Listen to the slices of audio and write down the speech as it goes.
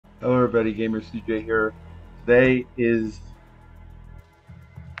Hello, everybody. Gamer CJ here. Today is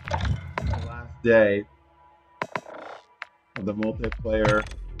the last day of the multiplayer.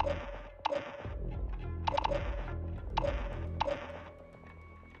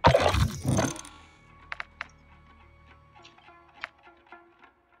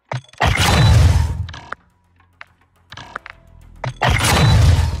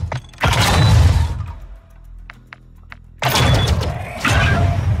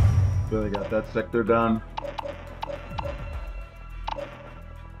 Really got that sector done.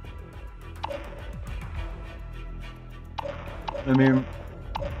 I mean,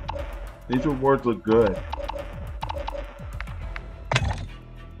 these rewards look good.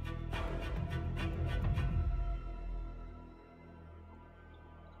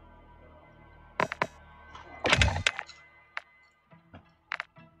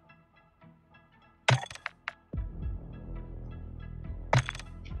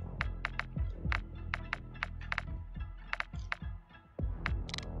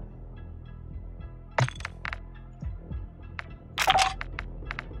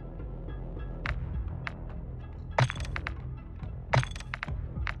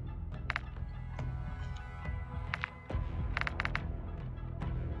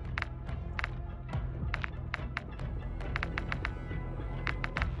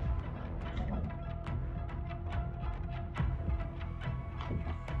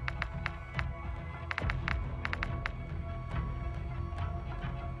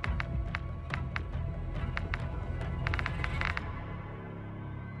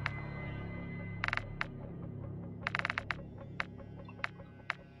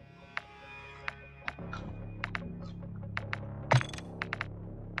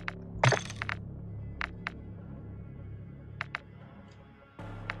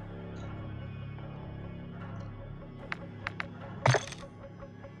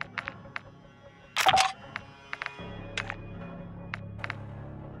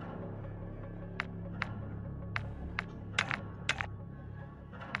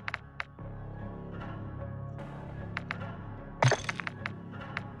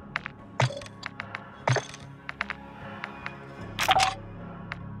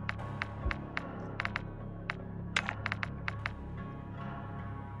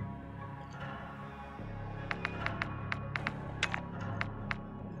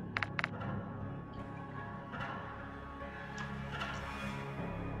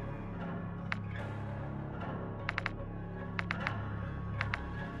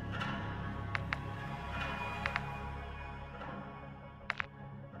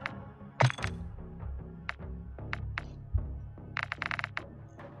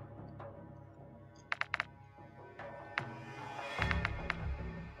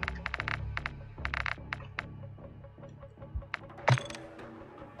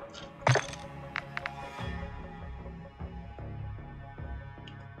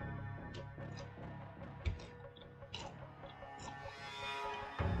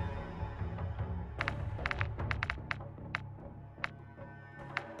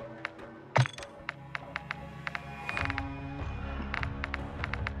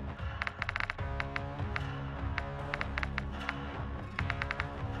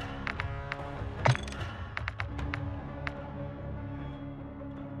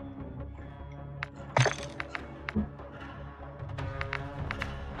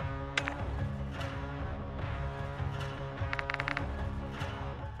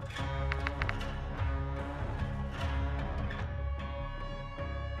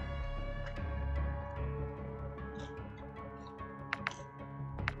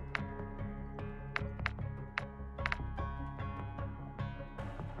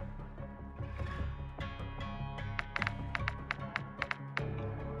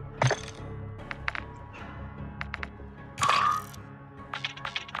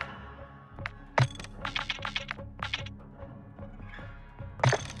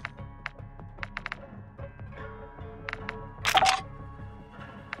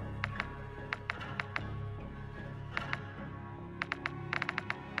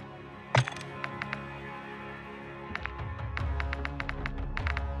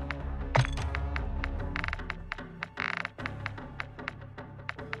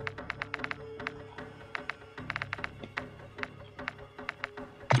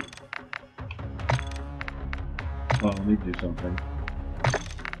 Oh, let me do something.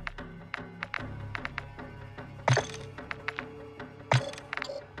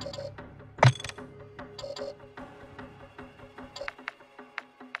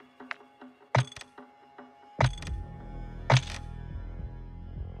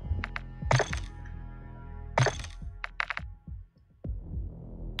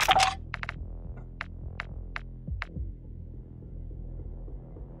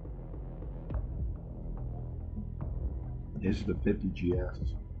 this is the 50 GS.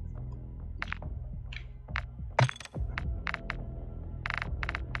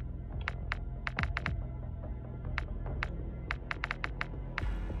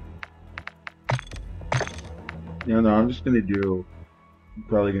 Yeah, no, I'm just gonna do. I'm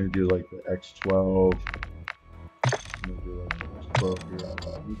probably gonna do like the X12. I'm gonna do like the X12 here.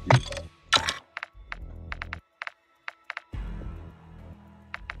 Let me do.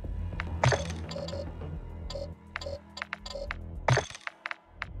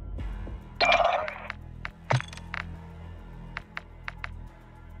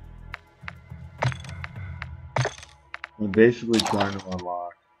 I'm basically trying to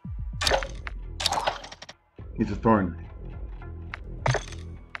unlock. He's a Thorn Knight.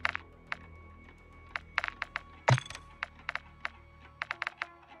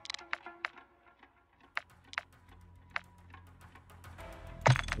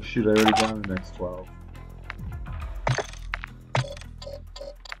 Oh, shoot, I already got an X12.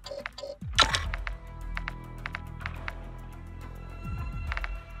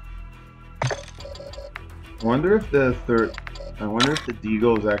 I wonder if the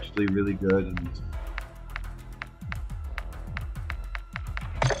Deagle is actually really good. And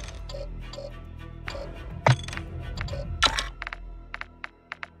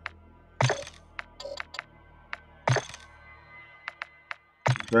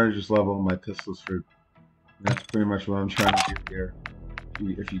I'm trying to just level my pistols for. That's pretty much what I'm trying to do here.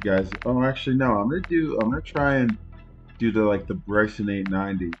 If you guys, oh, actually no, I'm gonna try and do the Bryson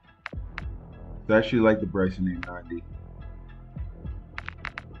 890. I actually like the Bryson 890.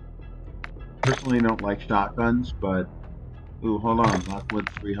 Personally, don't like shotguns, but ooh, hold on, Lockwood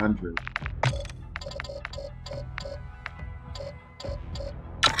 300.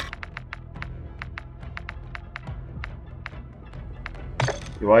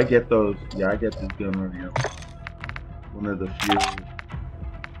 Do I get those? Yeah, I get this gun already unlocked. One of the few.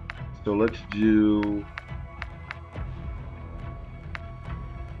 So let's do.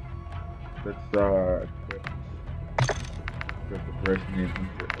 Let's equip the Bryson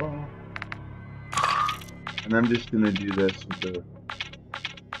 800. Oh. And I'm just gonna do this with the.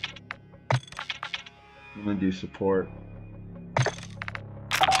 I'm gonna do support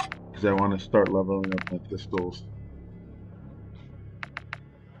because I want to start leveling up my pistols.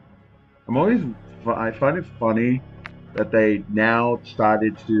 I find it funny that they now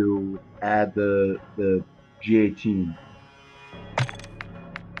decided to add the G18.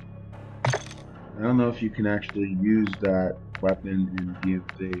 I don't know if you can actually use that weapon in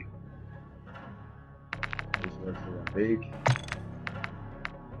DMZ. That's that big.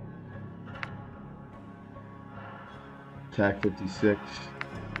 Attack 56.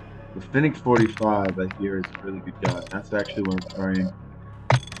 The Phoenix 45 I hear is a really good gun. That's actually what I'm trying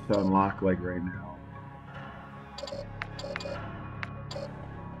to unlock like right now.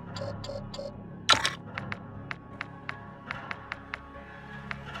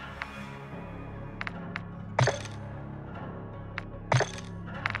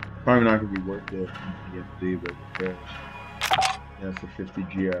 Probably not gonna be worth it in DMZ, but who cares? Yeah, it's a 50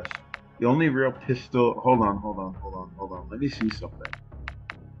 GS. The only real pistol. Hold on. Let me see something.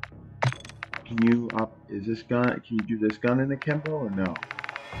 Can you is this gun? Can you do this gun in akimbo or no?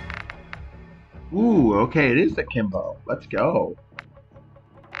 Ooh, okay, it is akimbo. Let's go.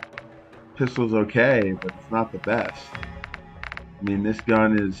 Pistol's okay, but it's not the best. I mean, this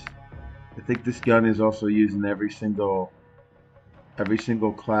gun is. I think this gun is also used in every single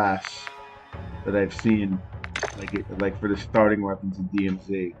class that I've seen, like for the starting weapons in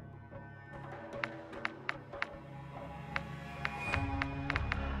DMZ.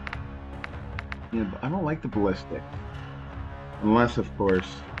 Yeah, but I don't like the ballistic. Unless, of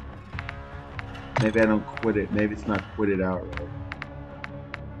course, maybe I don't quit it. Maybe it's not quitted outright.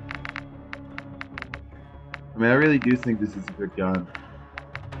 I mean, I really do think this is a good gun.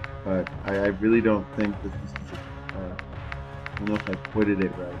 But I really don't think that this is I don't know if I quitted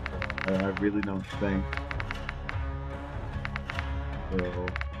it right. But I really don't think. So...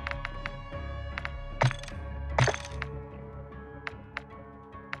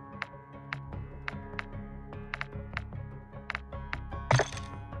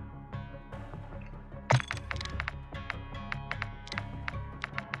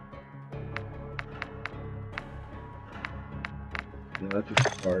 yeah, that's just a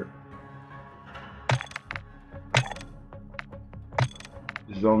start.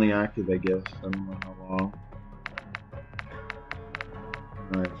 This is only active, I guess. I don't know how long.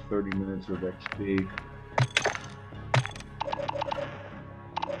 Alright, 30 minutes of XP.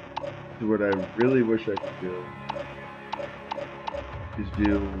 So what I really wish I could do is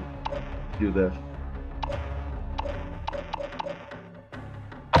do this.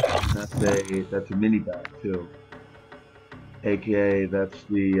 that's a mini bag too. AKA that's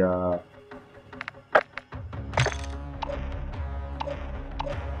the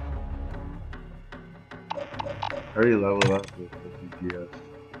I already leveled up with 50 GS.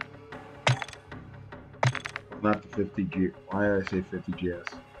 Not the 50 G. Why did I say 50 GS?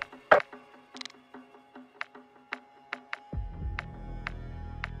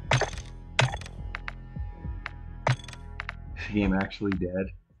 Is the game actually dead?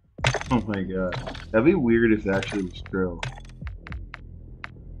 Oh my god. That'd be weird if that actually was true.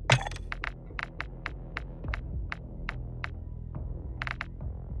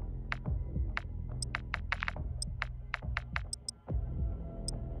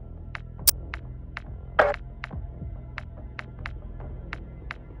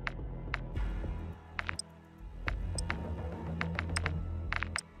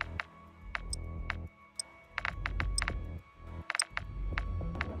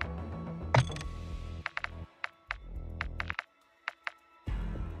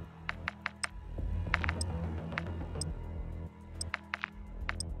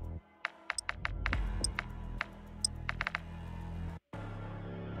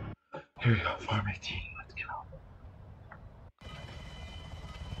 Here we go, Farm 18, let's go.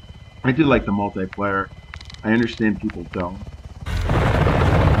 I do like the multiplayer. I understand people don't.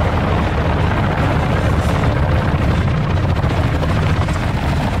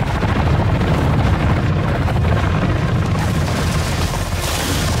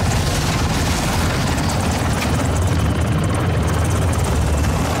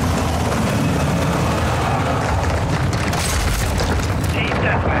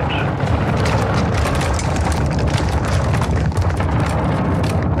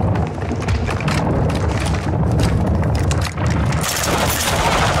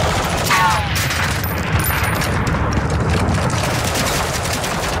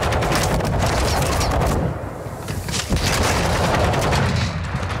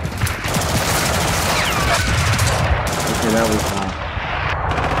 That was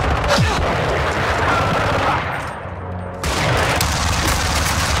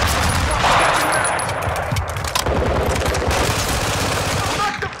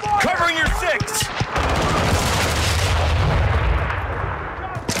covering your six.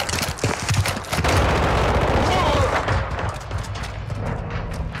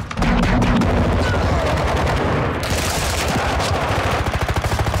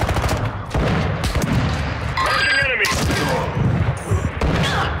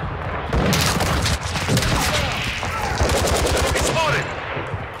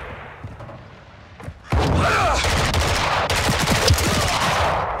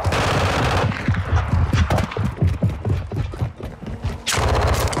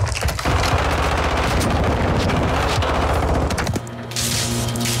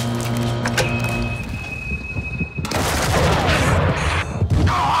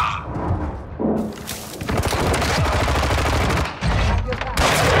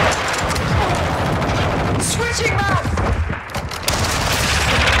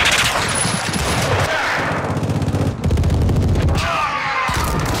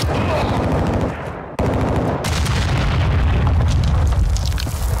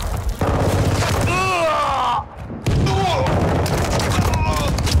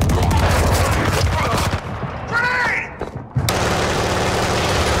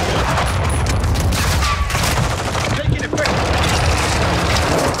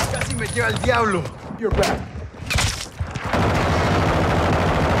 Al diablo! You're back.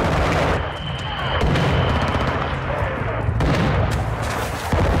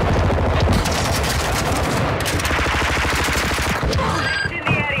 In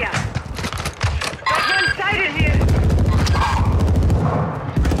the area. Got one sighted here.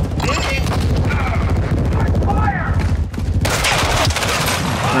 Fire!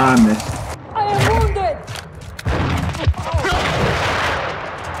 I missed. I am wounded.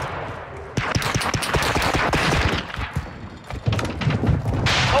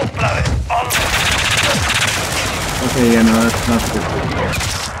 Okay, yeah, no, that's not good pistol.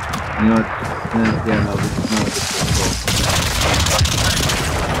 You know what? Yeah, no, this is not a good pistol.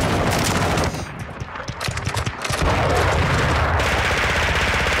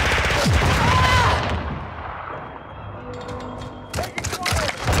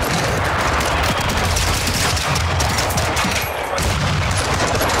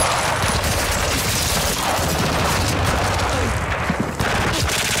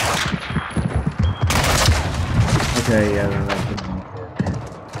 Okay, yeah, no, that didn't work.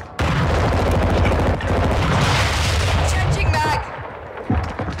 Changing mag.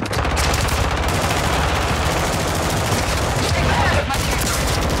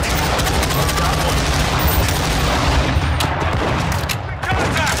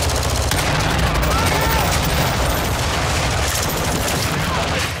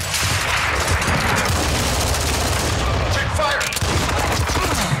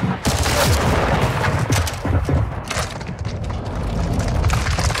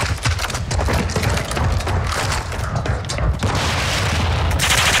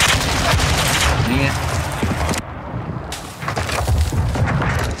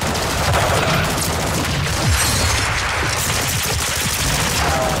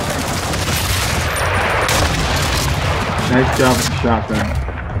 Nice job with the shotgun.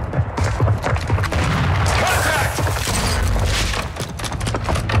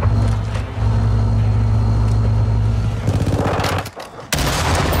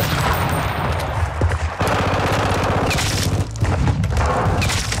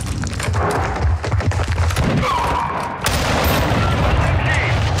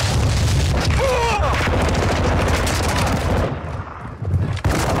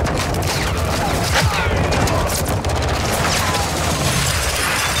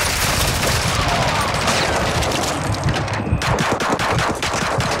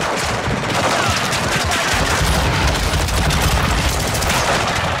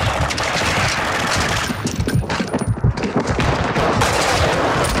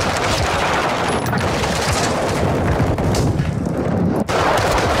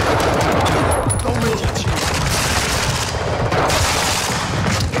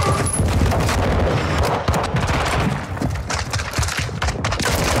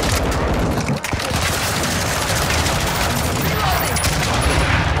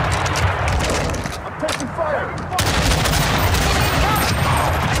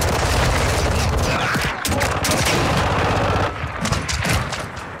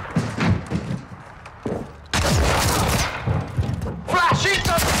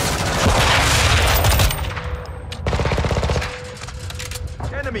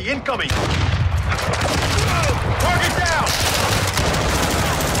 Enemy incoming! Target down!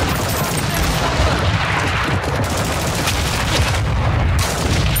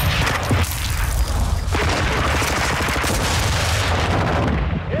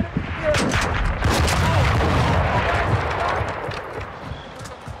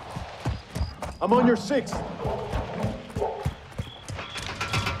 I'm on your 6.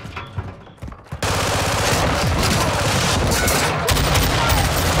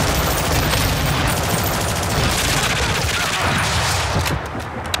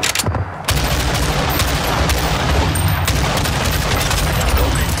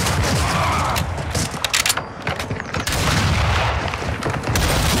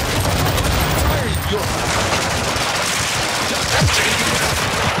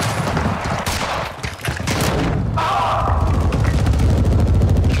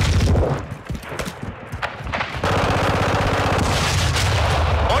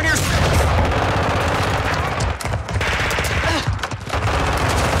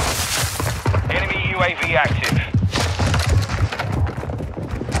 UAV active.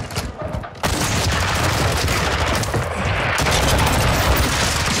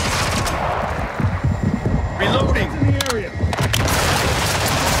 Reloading in the area.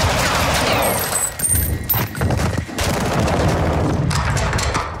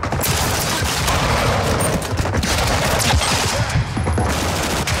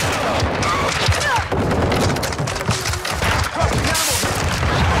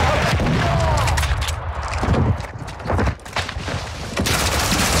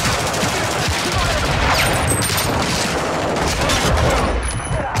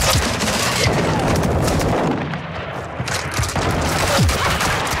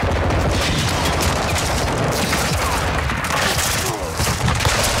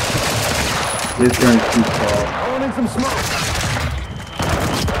 This guy's too tall. Throwing in some smoke.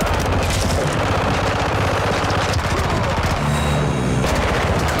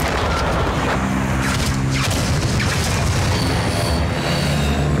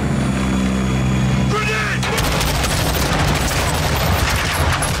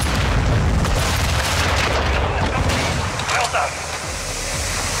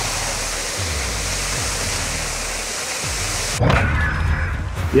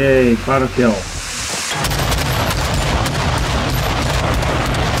 Yay, caught a kill.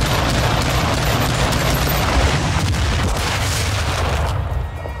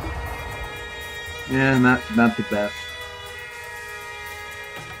 Yeah, not the best.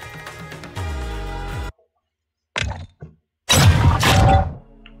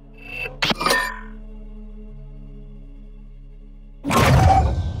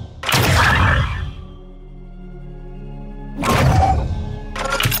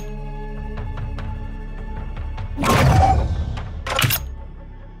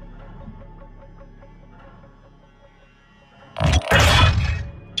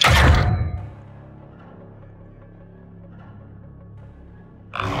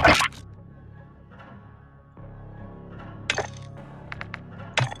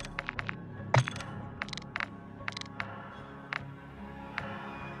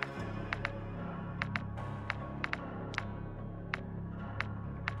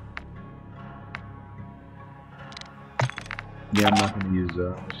 Yeah, I'm not going to use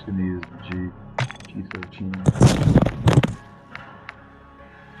that. I'm just going to use the G13.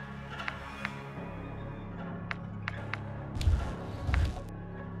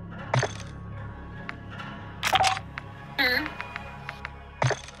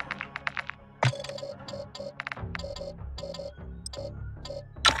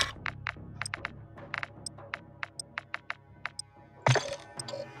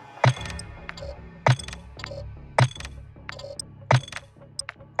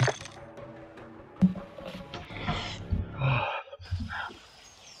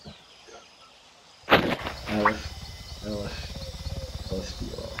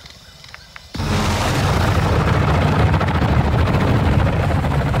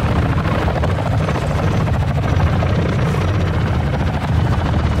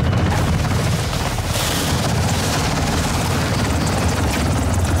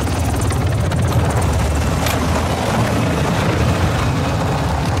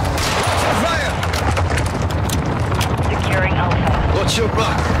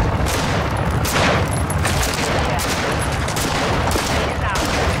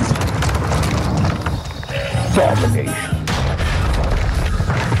 obligation.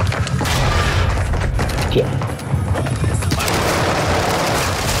 Yeah.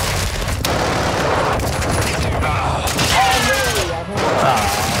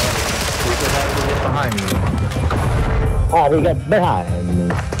 Behind me. Oh, we got behind me.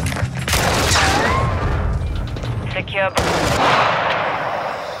 Secure.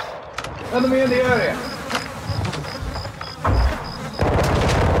 Enemy in the area.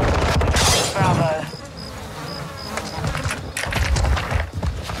 Bravo.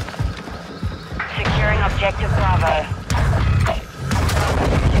 Securing objective Bravo.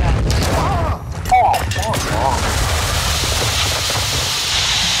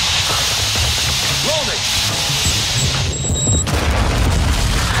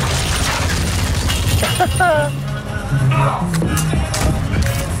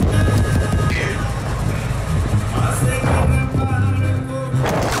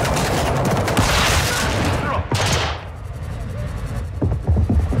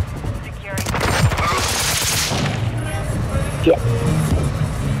 Yeah.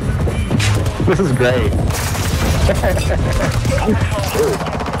 This is great.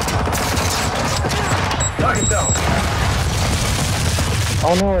 Target down.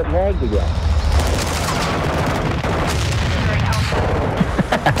 Oh no, it lagged again.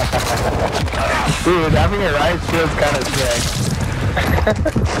 Dude, having it right feels kind of sick.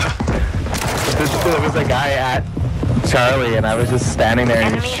 There was a guy at Charlie and I was just standing there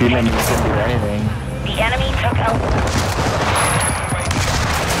and Enemy shooting him and he couldn't do anything. The enemy took out.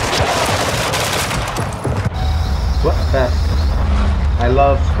 Sweat vest. I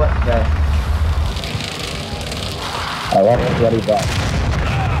love sweat vest. I love it, bloody back.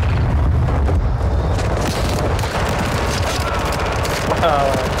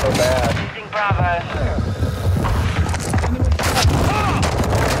 Oh, so bad. Losing Bravo.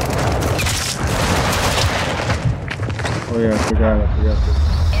 Oh yeah, I forgot this.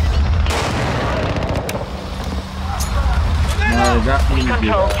 No, that We means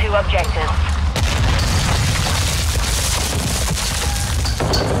control 2 objectives.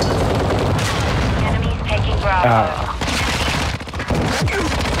 Enemies taking Bravo.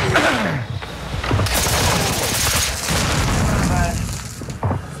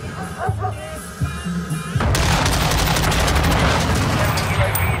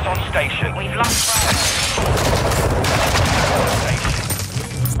 UAV is on station. We've lost Bravo.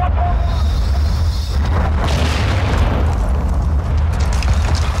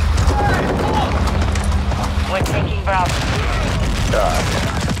 We're taking Bravo.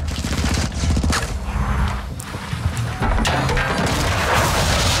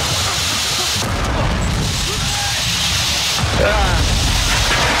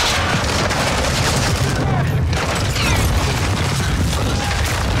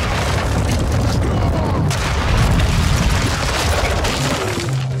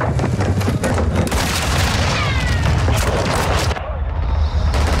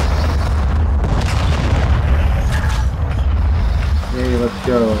 Hey, let's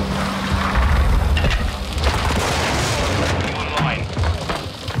go. Online.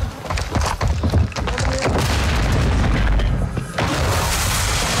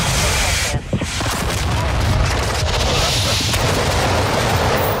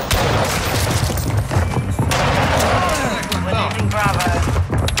 We're losing Bravo.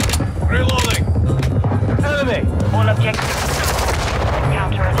 Reloading. Enemy. All objectives.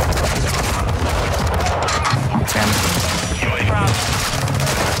 Counter it. Bravo.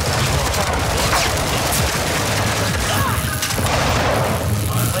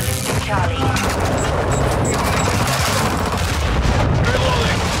 We're losing Charlie.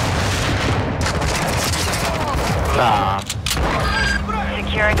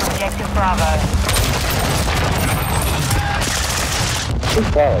 Securing objective Bravo. Who's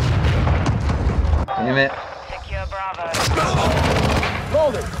that? Damn it. Secure Bravo.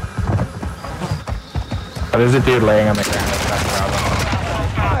 Loading. Oh, there's a dude laying on the ground. That's not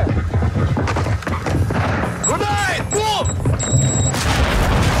a problem. Grenade! Move!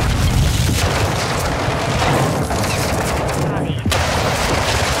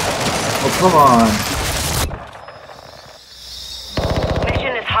 Oh, come on.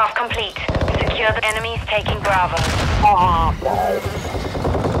 Mission is half complete. Secure the enemies taking Bravo.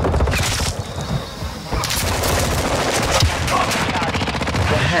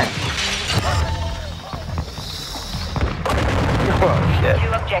 The heck? Oh, shit. 2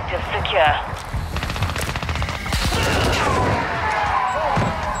 objectives secure.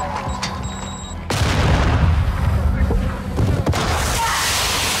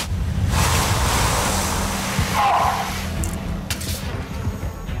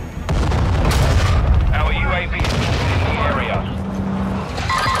 Our UAV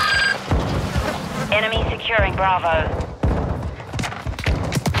Securing Bravo.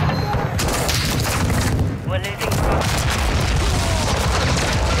 We're losing Bravo.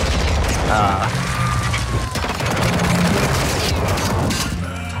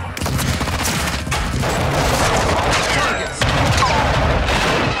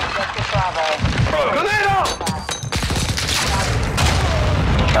 Objective Bravo.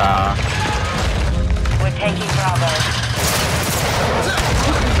 We're taking Bravo.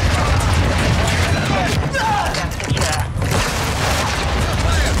 Secure.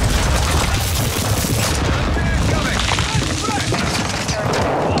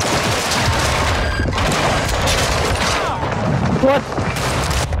 What?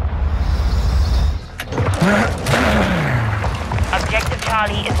 Objective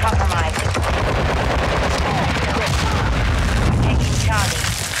Charlie is compromised. Taking Charlie.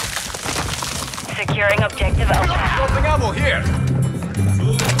 Securing objective Alpha. Dropping ammo here.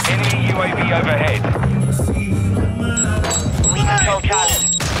 Enemy UAV overhead. We control Charlie.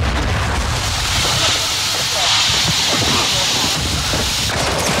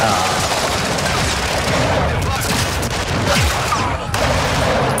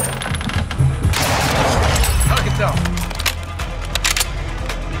 Target down.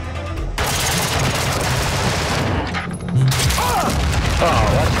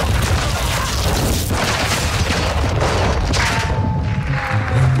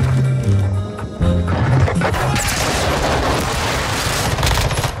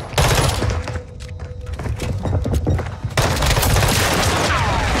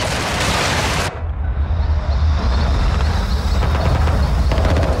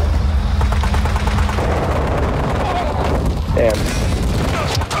 Damn.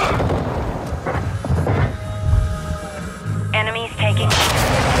 Enemies taking.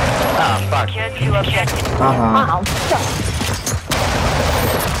 Fuck. Secured 2 objectives. Uh-huh.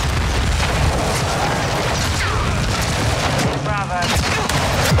 Bravo.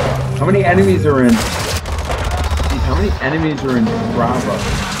 How many enemies are in? Jeez, how many enemies are in Bravo?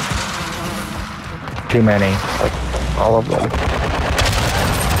 Too many. Like, all of them.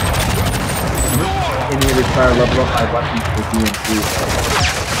 I need to try to level up my weapons for DMC.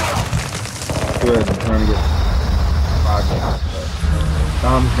 Good, I'm trying to get progress.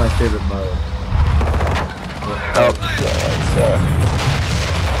 Dom's my favorite mode. Oh, yeah,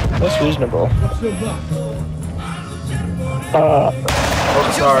 that's reasonable. Oh,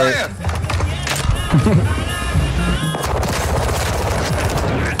 sorry.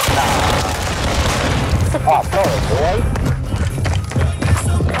 Oh, sorry, boy.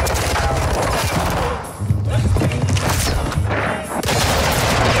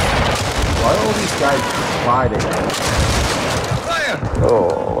 Why are all these guys sliding?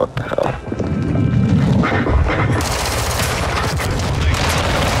 Oh, what the hell?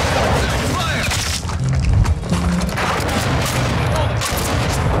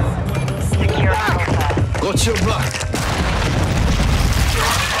 Secure Alpha. Got your back.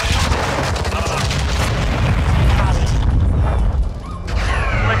 Charlie.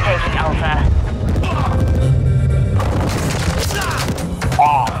 We're taking Alpha.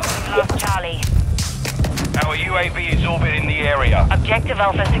 Lost Charlie. Our UAV is orbiting the area. Objective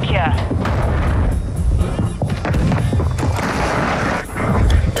Alpha secure.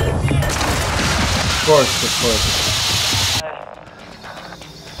 Of course, of course.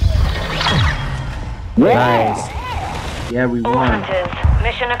 Nice. Yeah, we All won. hunters,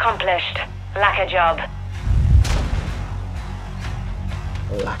 mission accomplished. Lack a job.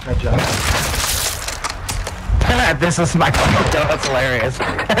 Good job. This is my photo. That's hilarious.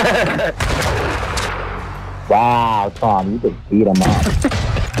 Wow, Tom, you just beat him up.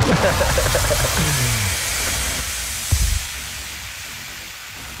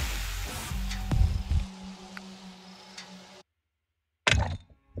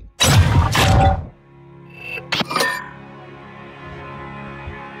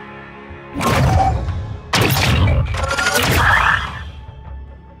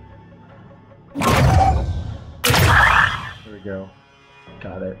 There we go.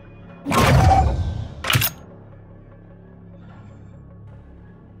 Got it.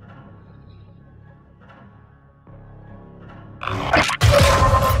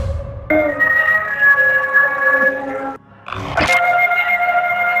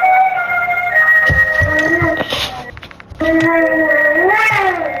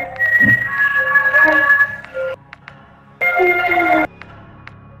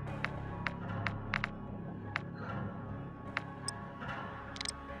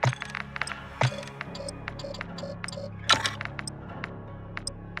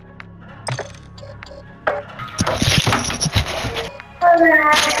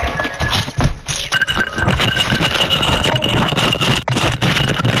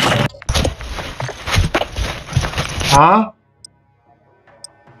 Huh?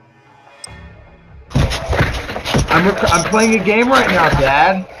 I'm playing a game right now,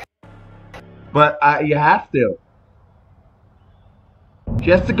 Dad. But you have to.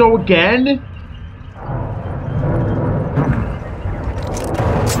 She has to go again?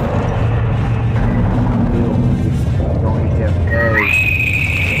 Going to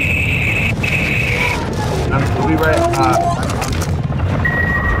we'll be right.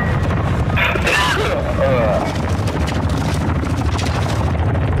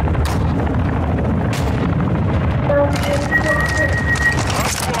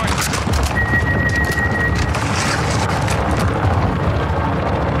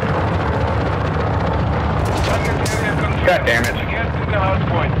 God damn it. Get to the hard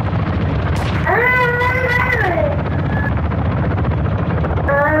point.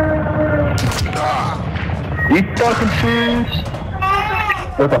 You fucking serious?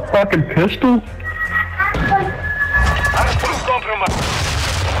 With a fucking pistol? Hostile compromise.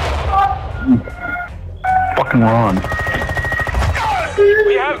 Fucking run.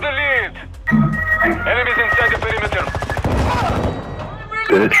 We have the lead. Enemies inside the perimeter.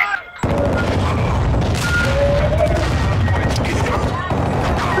 Bitch.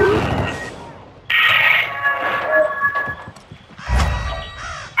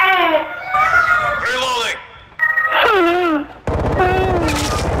 Reloading.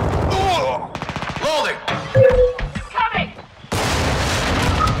 Loading. Coming!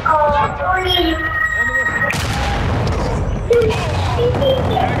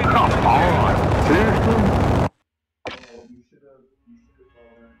 Come on. Seriously?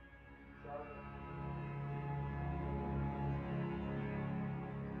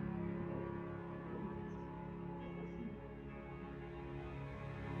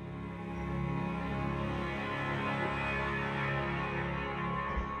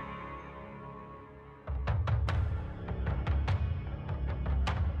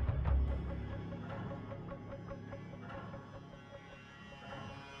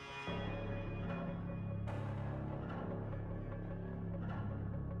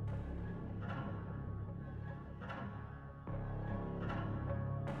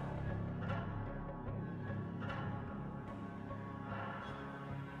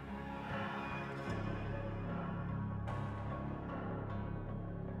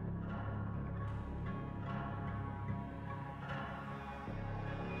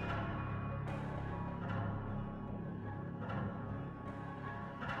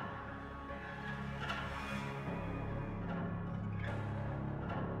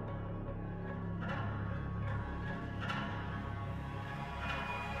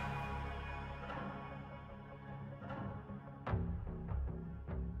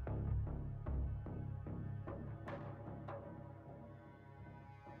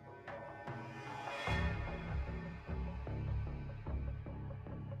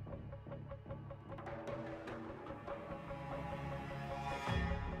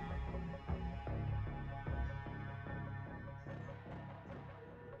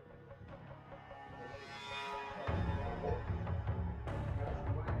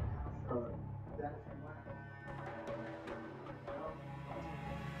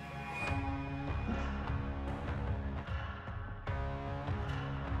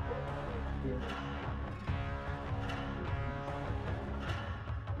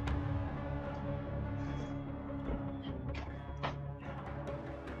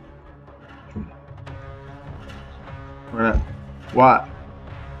 What?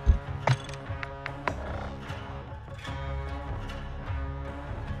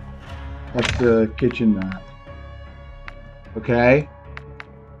 That's the kitchen mat. Okay.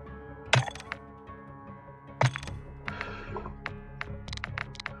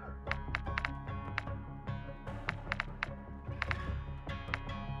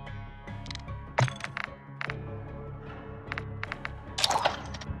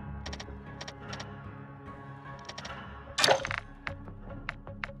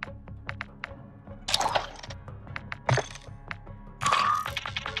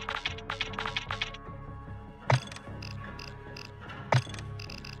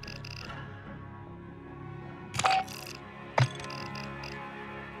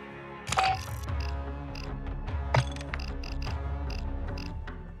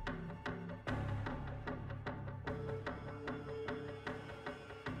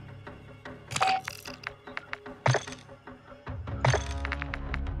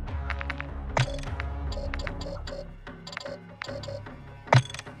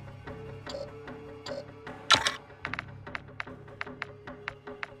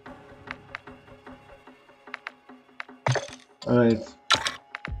 All right.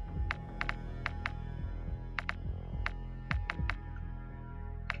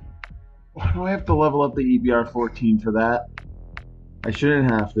 do I have to level up the EBR-14 for that? I shouldn't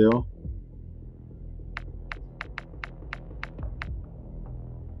have to.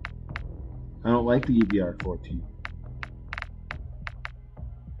 I don't like the EBR-14.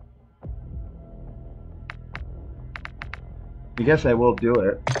 I guess I will do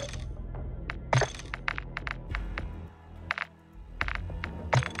it.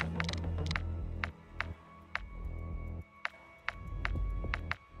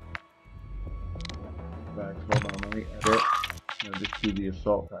 Back, hold on, let me edit. I'll just do the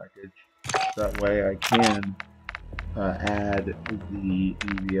assault package. That way I can add the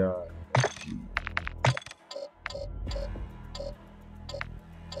EBR-14.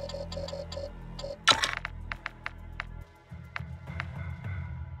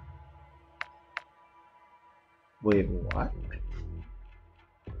 Wait, what?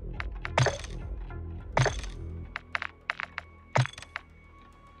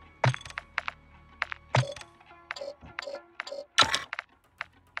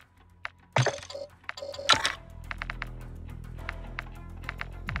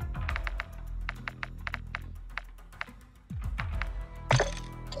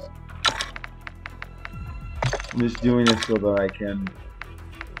 I'm just doing this so that I can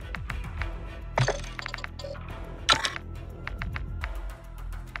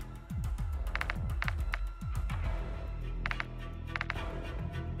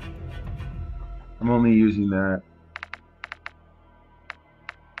I'm only using that.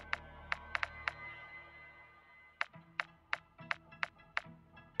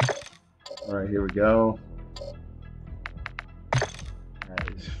 Alright, here we go. That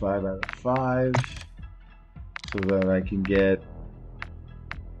is 5 out of 5. So that I can get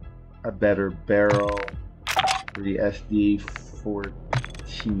a better barrel for the SD-14.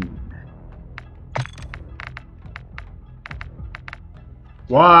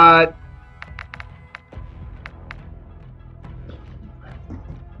 What?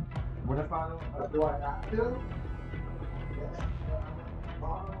 What if I don't? Do I have to? Yes.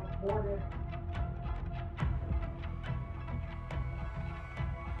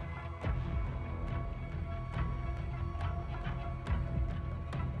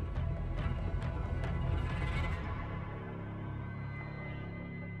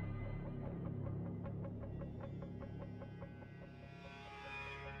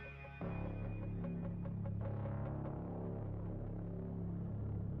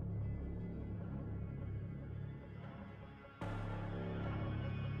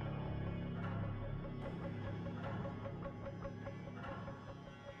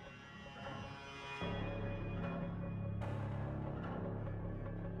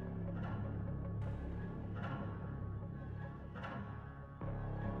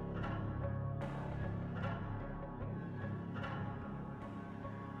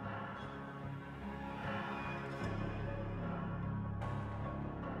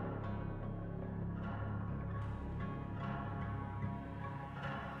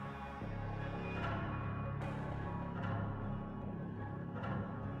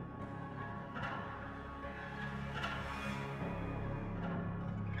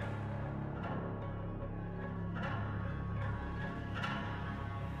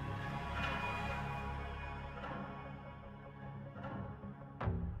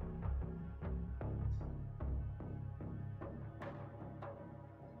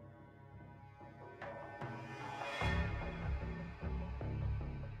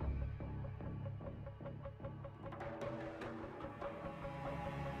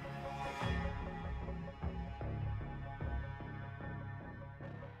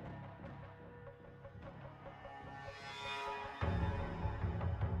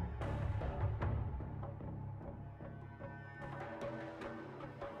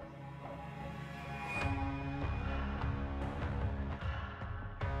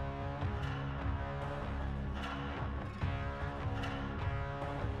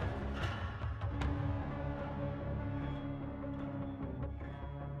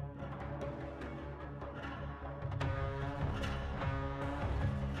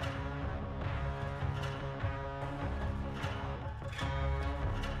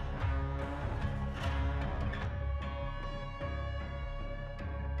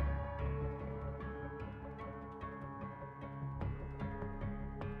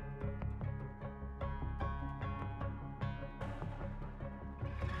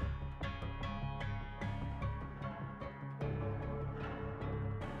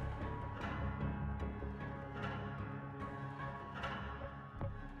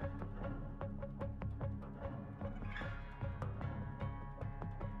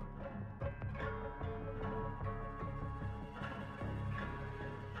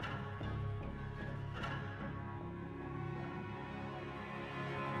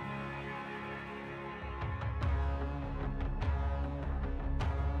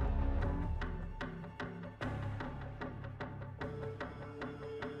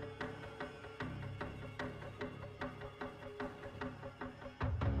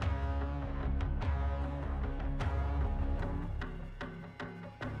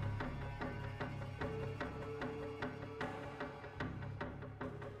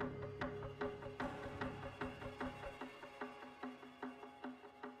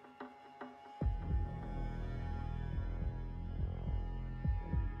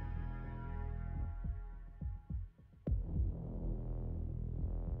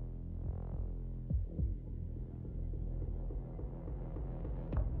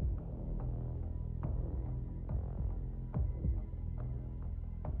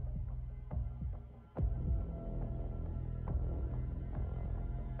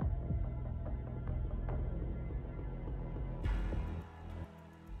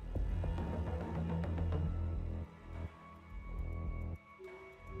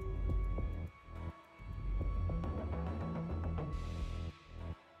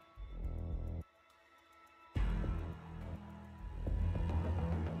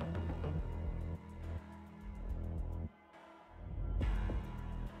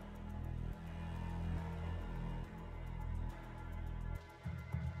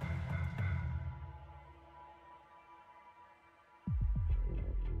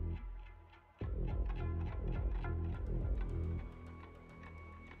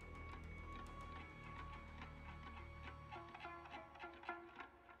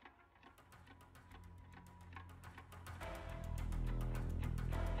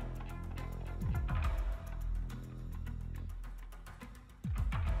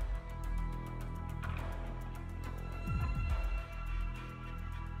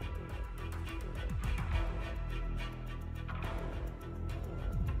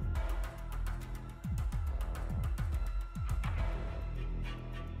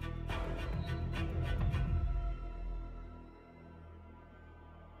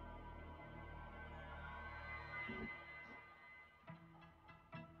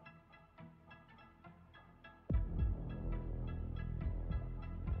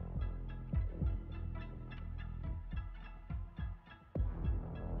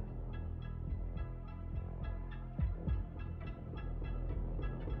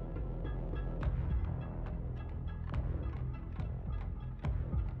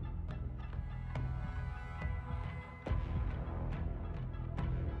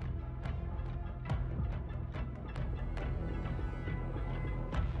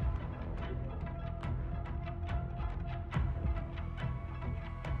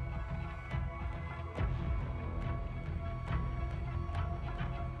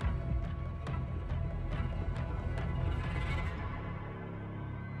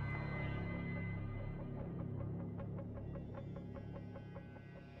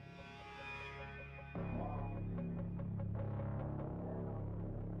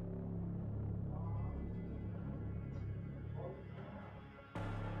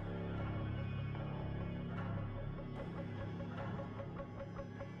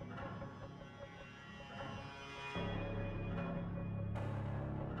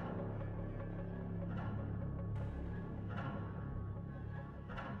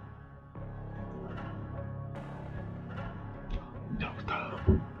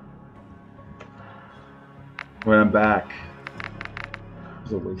 when I'm back. It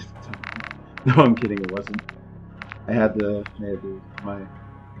was a waste of time. No, I'm kidding. It wasn't. I had to my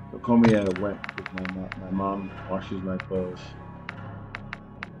Kokomi went because my mom washes my clothes.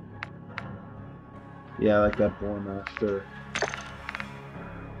 Yeah, I like that Bore Master.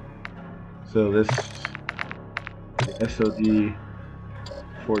 So this SOD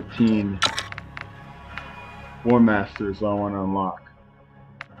 14 War Master is what I want to unlock.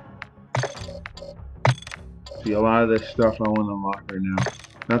 See, a lot of this stuff I want to unlock right now.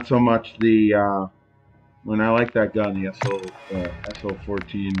 Not so much the when I like that gun, the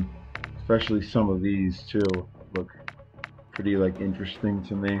SO14, especially some of these too look pretty like interesting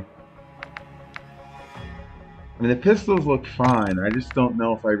to me. I mean, the pistols look fine. I just don't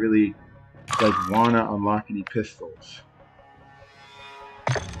know if I really like want to unlock any pistols.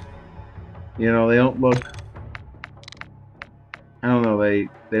 You know, they don't look. I don't know. They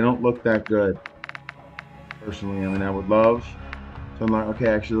don't look that good. Personally, I mean, I would love to unlock. Okay,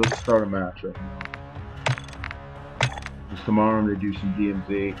 actually, let's start a match right now. Because tomorrow I'm gonna do some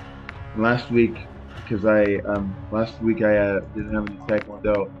DMZ. And last week, because didn't have any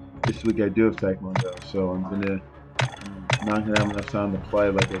Taekwondo. This week I do have Taekwondo, so I'm not gonna have enough time to play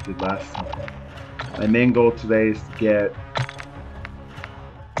like I did last time. My main goal today is to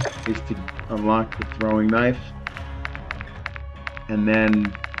unlock the throwing knife, and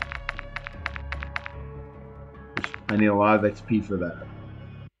then I need a lot of XP for that.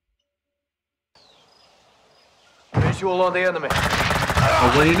 Visual on the enemy.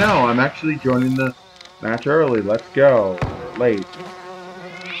 Oh, well, you know, I'm actually joining the match early. Let's go. Or late.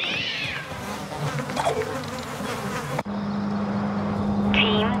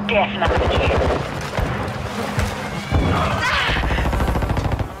 Team deathmatch.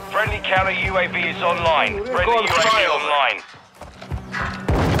 Friendly counter UAV is online. Friendly UAV online.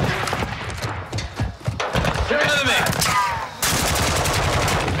 Enemy!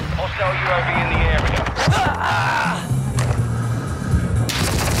 Hostile UAV in the area.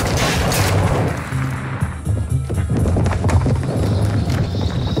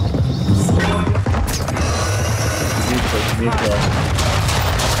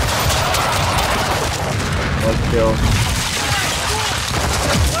 Let's go.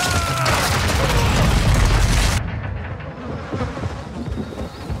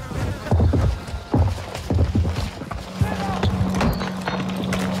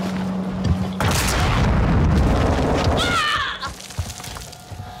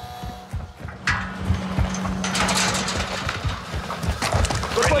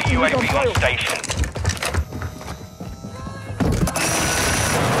 Friendly UAV on station.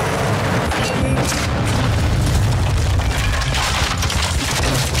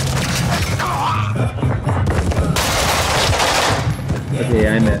 Okay, I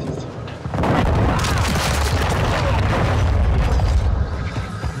missed.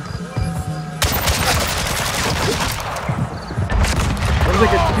 That was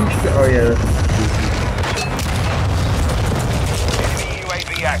like a two-star. Oh yeah, that's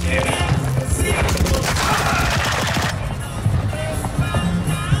UAV active.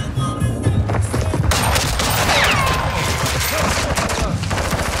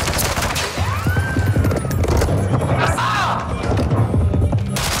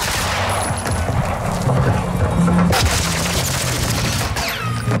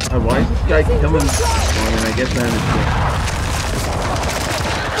 why is this guy killing? Well, I mean, I guess I understand.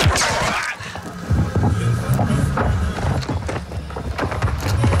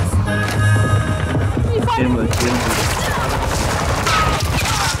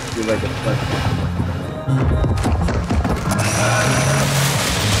 Do like a flex.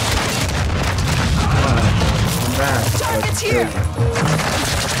 Come back. Target's here.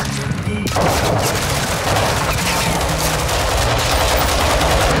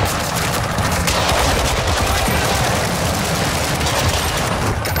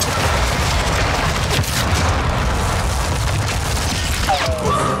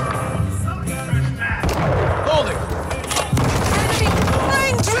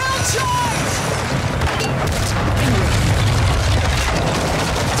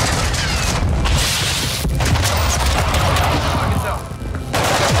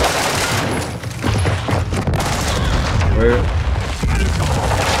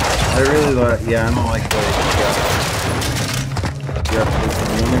 I really like, yeah, I don't like the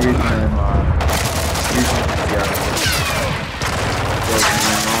only reason I'm using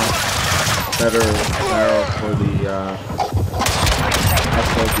better barrel for the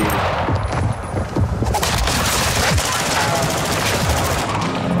SOD.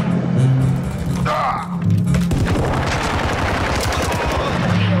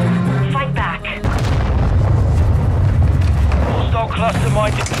 Fight back.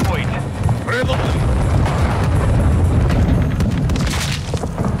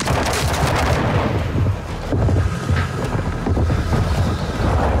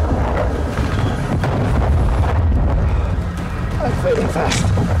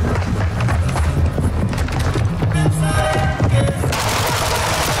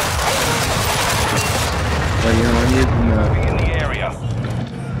 But you know, I'm using Moving in the area.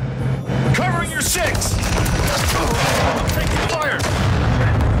 Covering your six! Taking fire!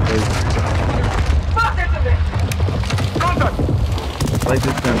 Contact! I like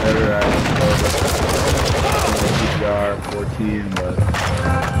this kind of better at PCR 14, but I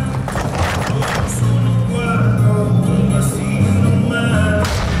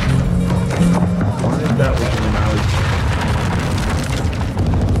wonder if that was when I was.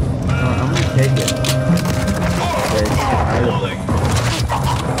 I'm gonna take it. Okay, tired of it.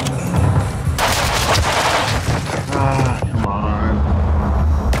 Ah, come on.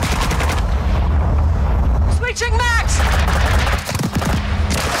 Switching max!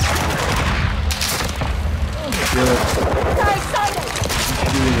 Do it. Guys, silent!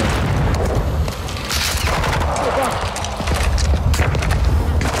 Shooting it.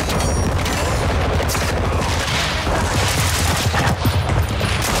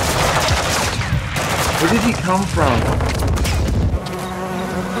 Where did he come from?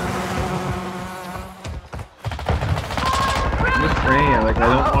 I'm just saying, like, I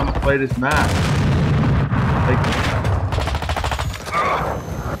don't want to play this match. Like,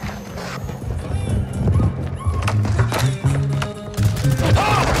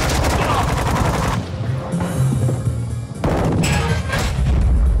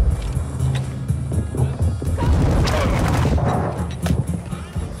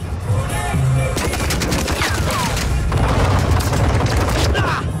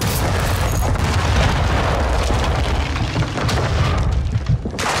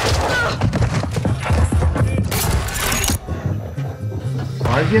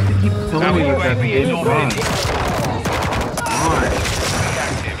 why do you have to keep telling me that the game's wrong? Why?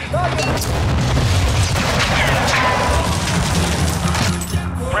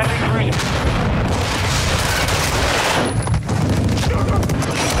 Friendly cruise.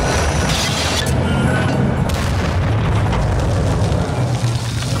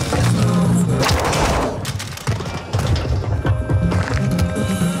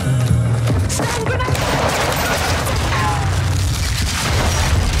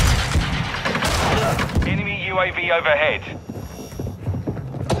 Enemy UAV overhead.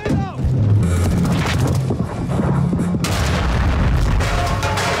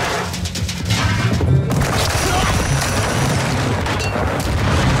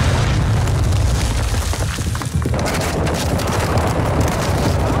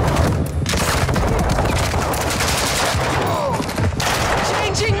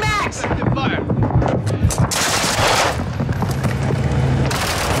 Changing max!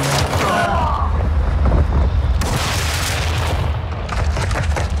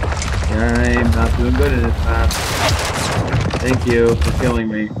 I'm not doing good in this match. Thank you for killing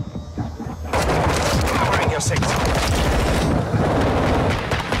me. Covering your six.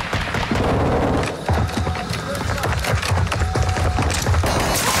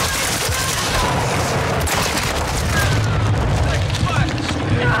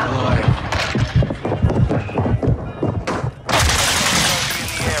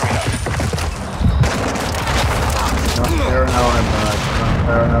 Not fair how I'm not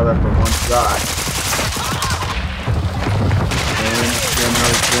fair how that's a one shot. And now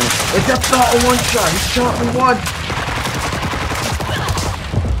he's doing. That's not a one shot. He shot me once.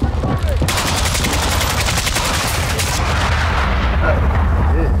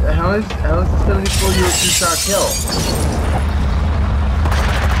 How is this 74 you a 2-shot kill?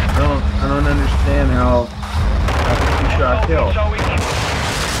 I don't understand how that's a 2-shot kill.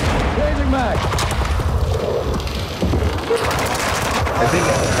 Changing mag. I think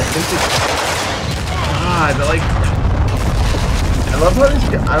it's God, like I love how this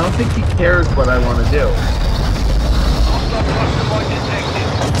guy, I don't think he cares what I want to do.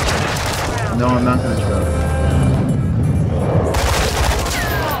 No, I'm not gonna show.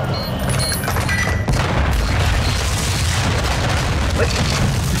 Like,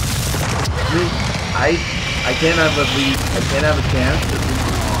 I can't have at least I can't have a chance to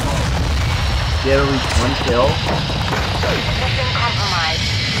get at least one kill. Mission compromised.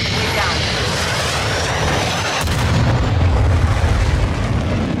 We're down.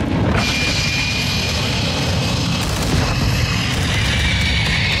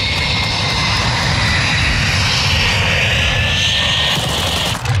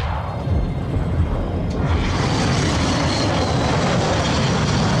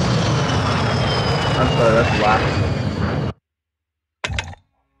 I'm sorry, that's laughing.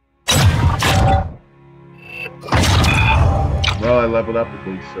 Well, I leveled up at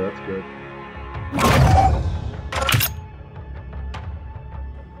least, so that's good.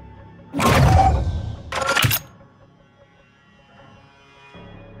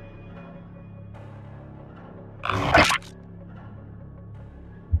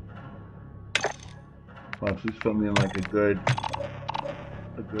 please put me in like a good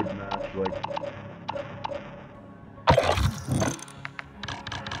match. Like,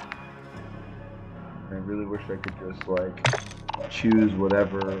 I really wish I could just like choose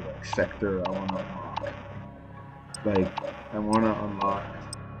whatever like sector I want to unlock. Like, I want to unlock.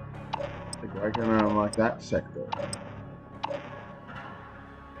 Like, why can't I unlock that sector?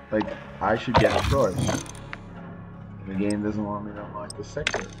 Like, I should get a choice. And the game doesn't want me to unlock the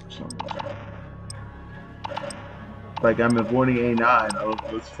sector for some reason. Like, I'm avoiding A9. Oh,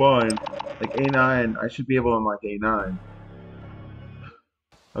 that's fine. Like, A9, I should be able to unlock A9.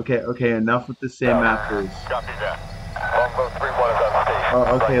 Okay, enough with the same map, please. Copy that. Longbow 3-1 is on station.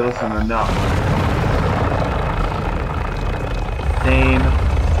 Oh, okay, listen, enough. Same.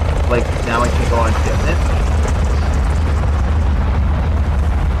 Like, now I can go on fitness.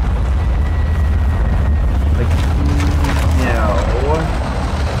 Like, no.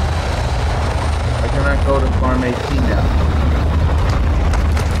 I cannot go to Farm 18 now.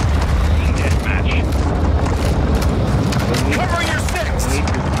 Cover your six! I need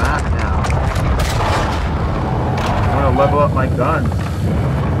this map now. I want to level up my guns.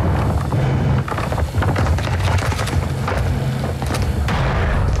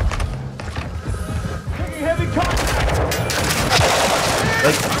 Taking heavy contact!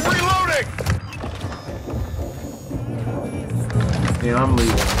 Like, I'm reloading! man, I'm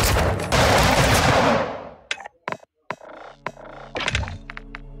leaving.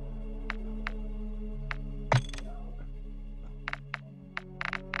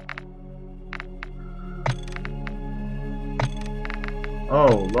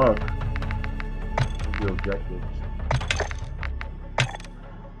 Oh, look. The objectives.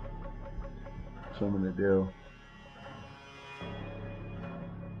 So I'm gonna do.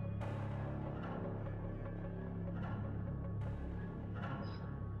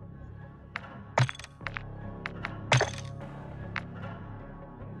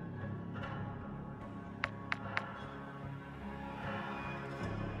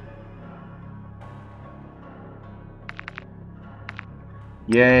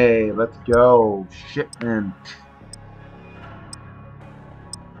 Yay, let's go. Shipment.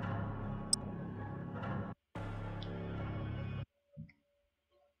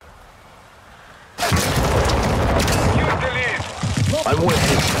 Use the lead. I'm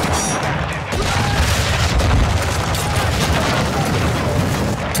with you.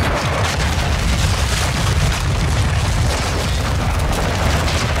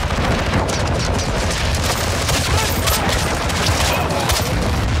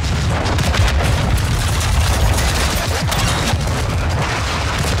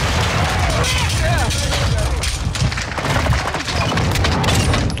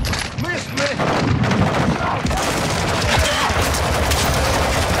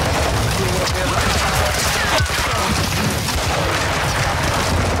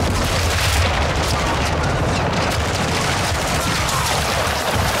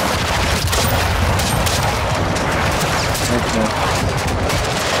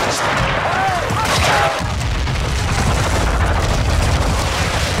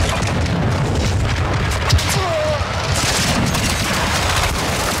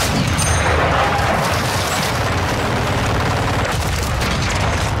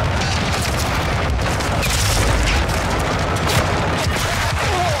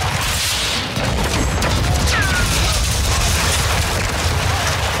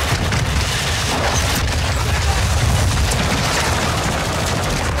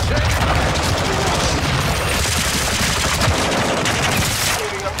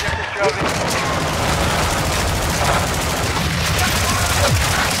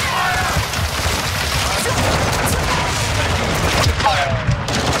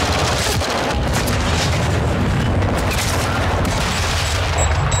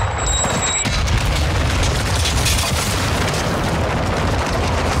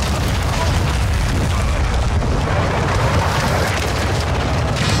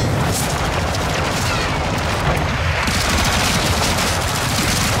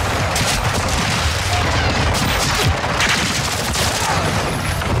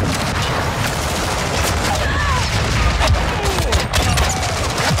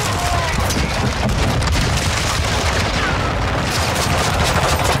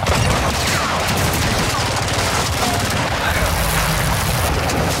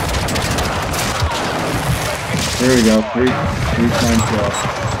 There we go, three times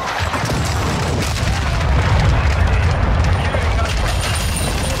kill.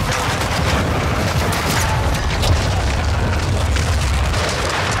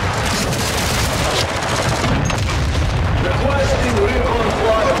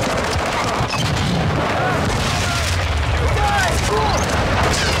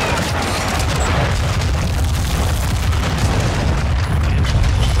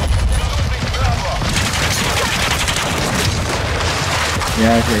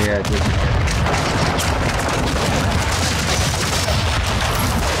 Yeah, okay, yeah, just.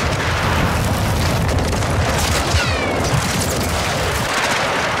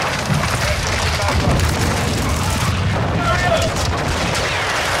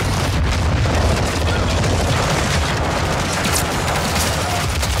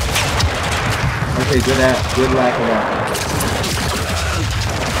 Okay, good lack of that.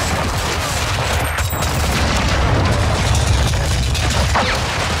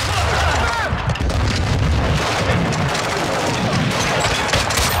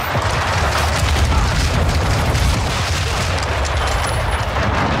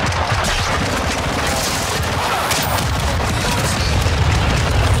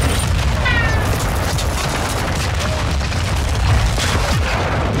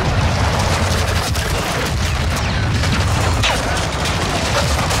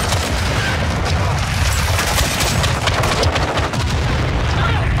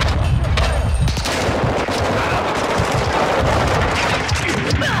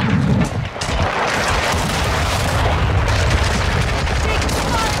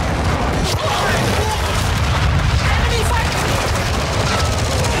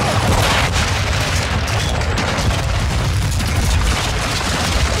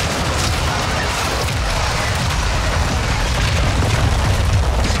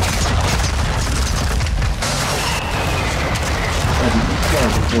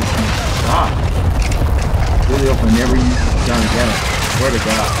 Really hope I never use this gun again. I swear to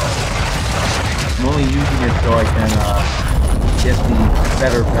God. I'm only using it so I can get the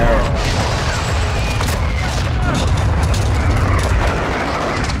better barrel.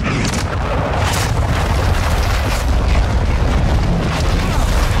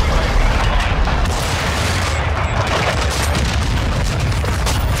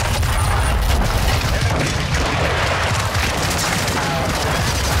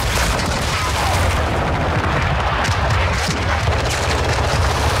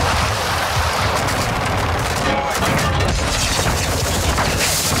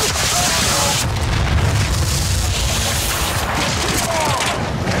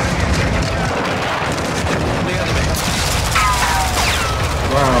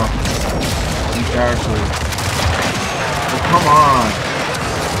 Wow. Exactly. Oh, come on.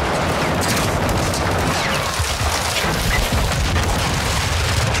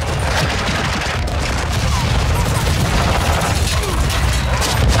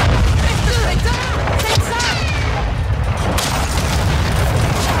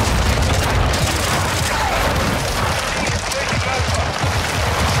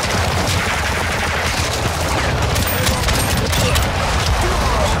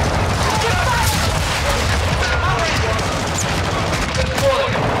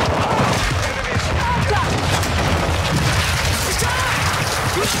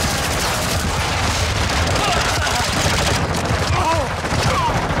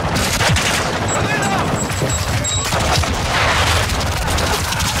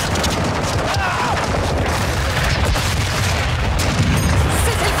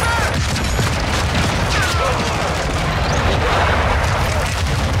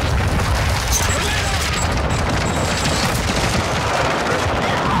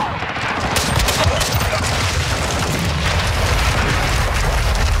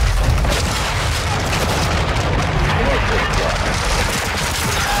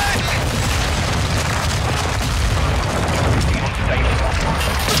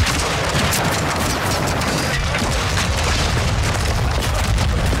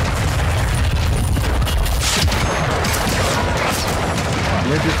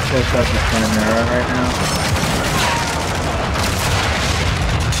 We're just close up to Chimera right now.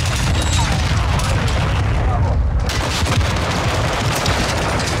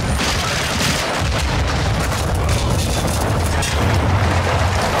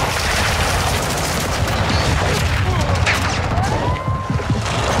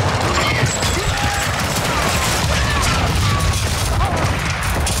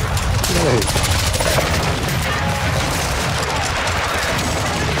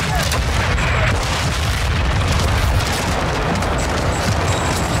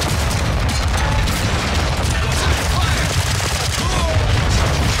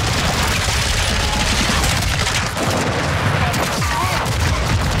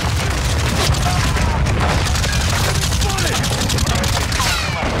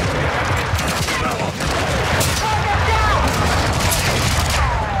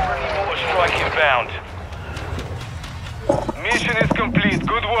 Mission is complete.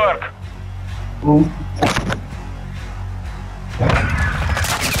 Good work.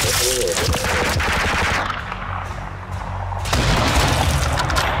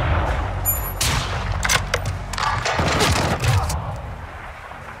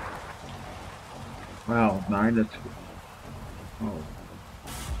 kind of. Oh.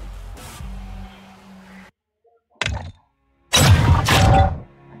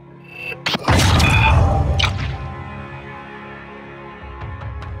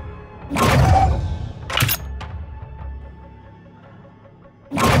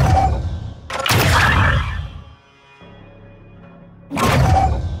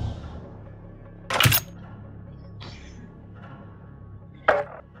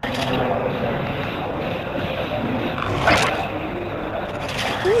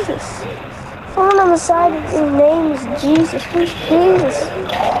 Jesus. Someone on the side of his name is Jesus. Who's Jesus?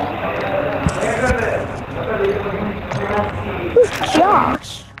 Who's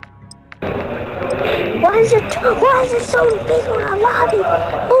Josh? Why is it so big on our lobby?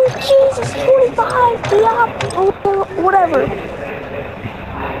 Who's Jesus? 25, Diablo, whatever.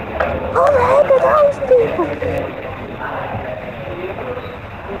 Who the heck are those people?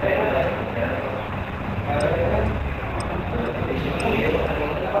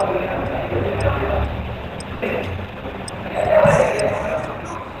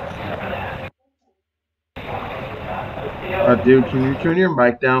 Dude, can you turn your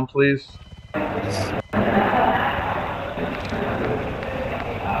mic down, please? Yeah,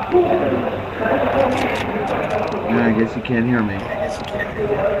 I guess you can't hear me.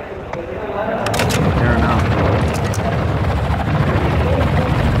 Fair enough.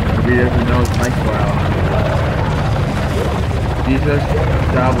 Maybe he doesn't know his mic well. Jesus,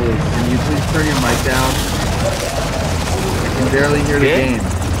 W, can you please turn your mic down? I can barely hear the game.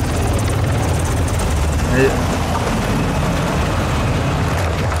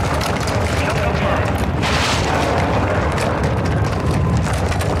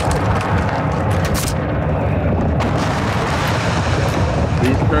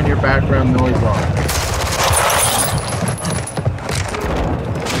 Please turn your background noise off.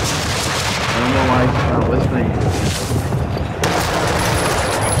 I don't know why he's not listening.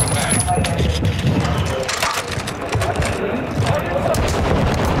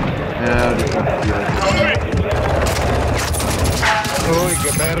 Uy,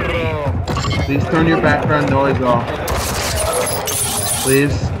 qué perro. Please turn your background noise off.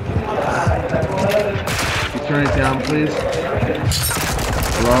 Please. Can you turn it down, please?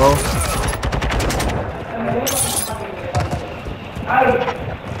 Hello? I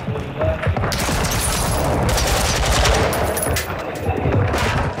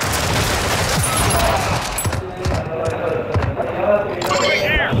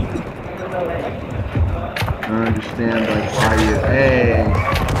don't understand, like, why you... Hey!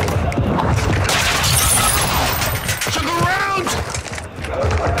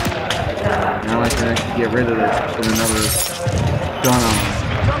 Now I can actually get rid of this with another gun on him.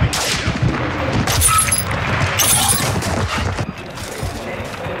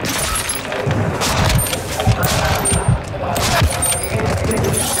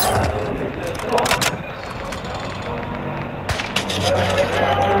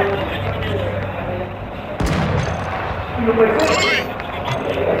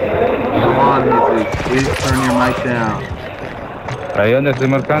 Come on, Jesus. Please turn your mic down. Ahí donde estoy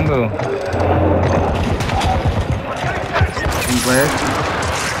marcando. English?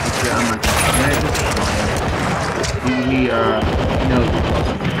 Okay, I'm not he knows it.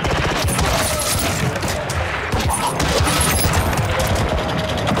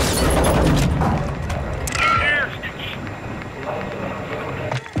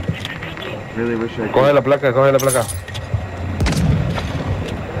 Really wish I could. Coge la placa, coge la placa.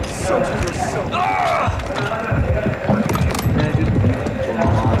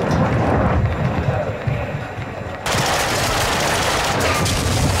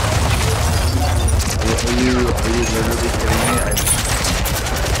 Are you literally kidding me?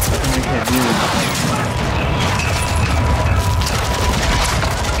 I can't do it.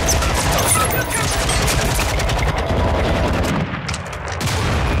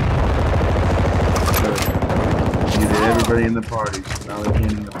 You did everybody in the party, so now they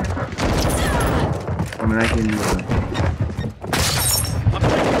can't heal. I mean, I can heal them.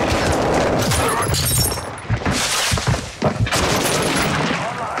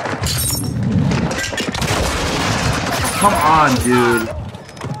 Come on, dude.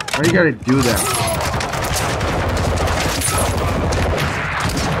 Why you gotta do that?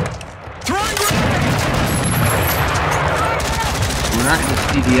 We're not in the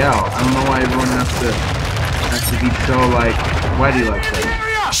CDL. I don't know why everyone has to be so, like, sweaty like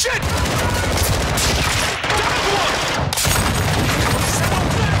that. Shit!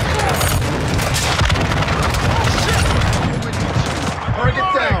 Target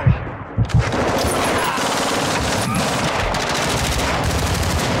down!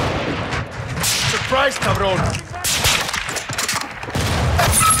 Surprise, cabron!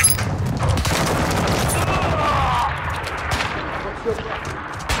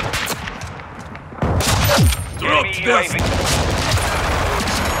 this. UAV.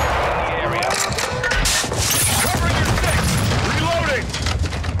 The area. Covering your six. Reloading.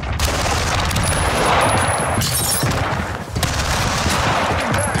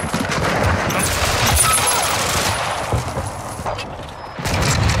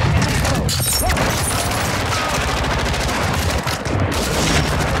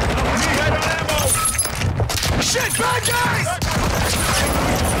 Shit, bad guys!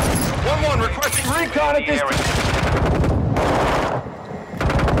 1-1 requesting recon at this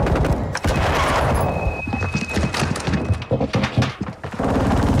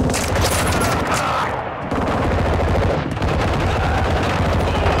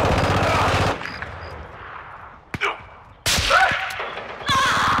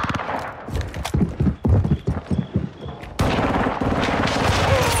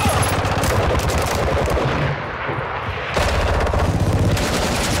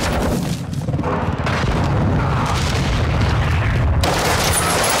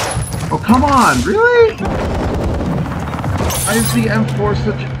Oh, come on, really? Why is the M4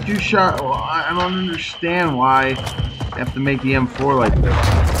 such a two-shot? Well, I don't understand why you have to make the M4 like this.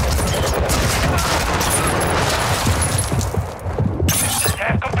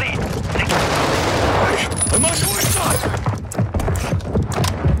 Task complete. I'm on your side!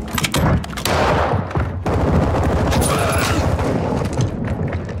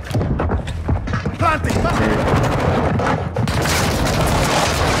 Planting!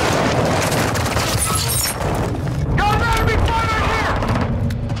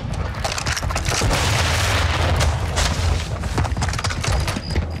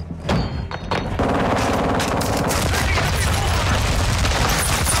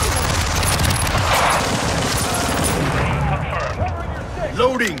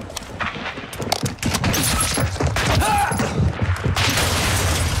 Loading!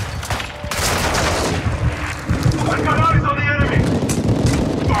 I've got eyes on the enemy!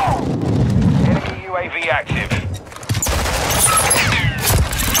 Enemy UAV active.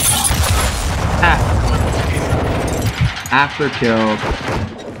 After kill.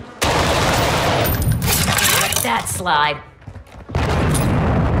 Let that slide.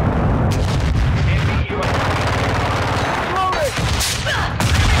 Enemy UAV.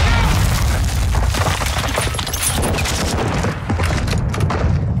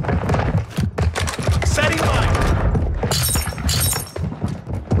 Setting line!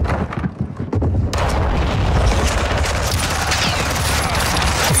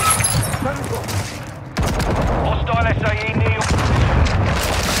 Hostile SAE near your...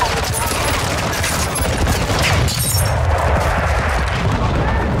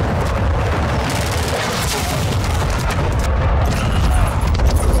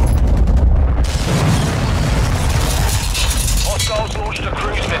 Hostiles launched a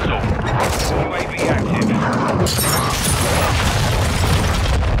cruise missile. UAV active.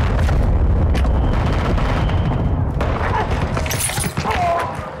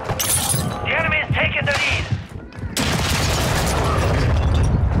 The enemy is taking the lead.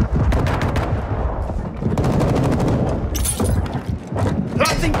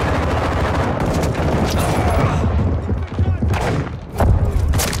 Planting!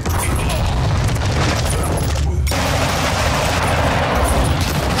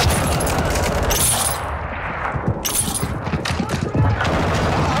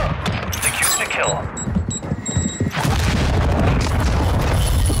 Secure the kill.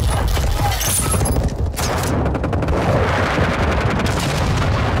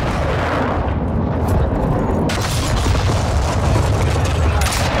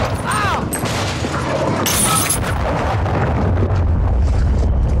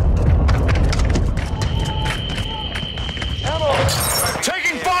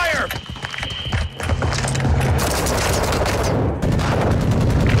 Taking fire!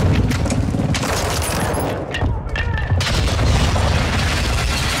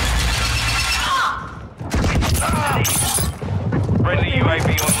 Friendly UAV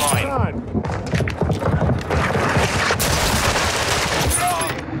online.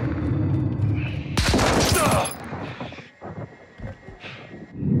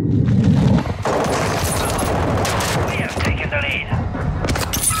 We have taken the lead.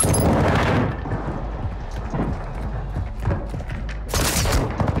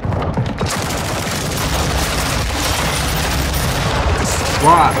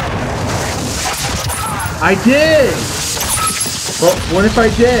 What? I did! Well, what if I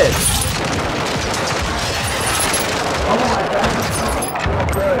did?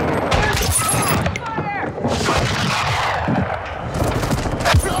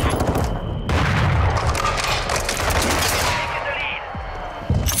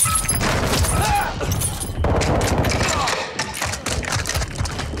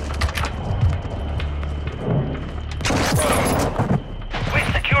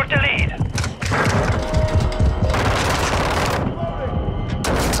 secured the lead.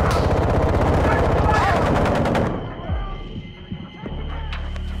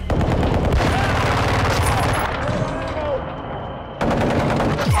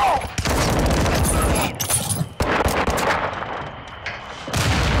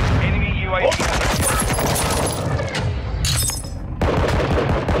 Enemy UAV.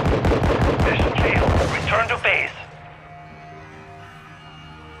 Mission failed. Return to base.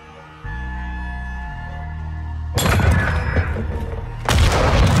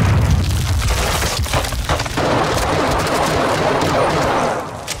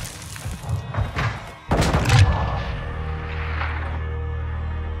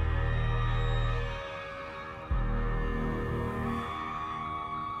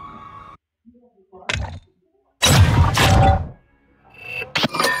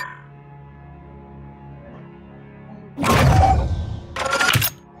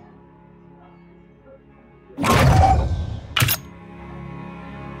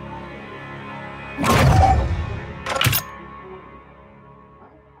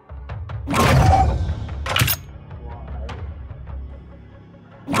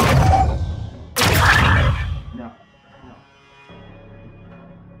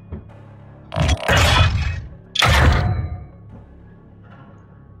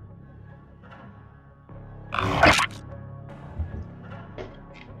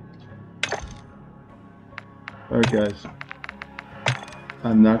 Alright guys,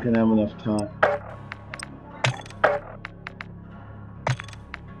 I'm not gonna have enough time.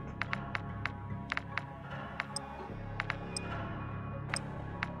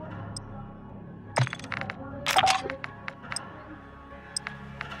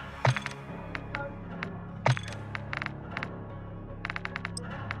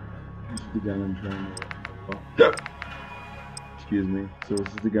 This is the gun I'm trying to... Excuse me. So this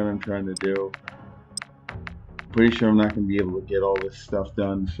is the gun I'm trying to do. Pretty sure I'm not going to be able to get all this stuff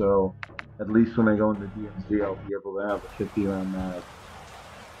done, so at least when I go into DMZ I'll be able to have a 50 round mag.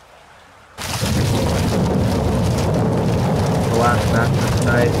 The last match of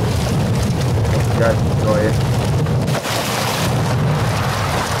tonight. Hope you guys enjoy it.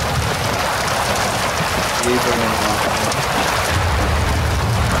 Leave it later.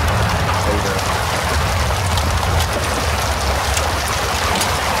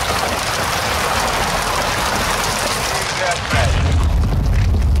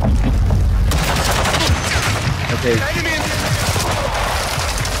 Okay.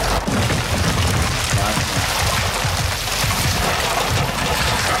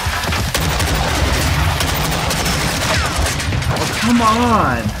 Oh, come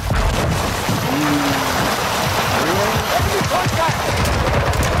on!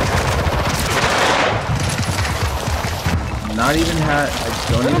 Not even have.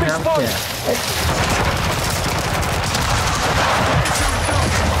 I don't even have a chance.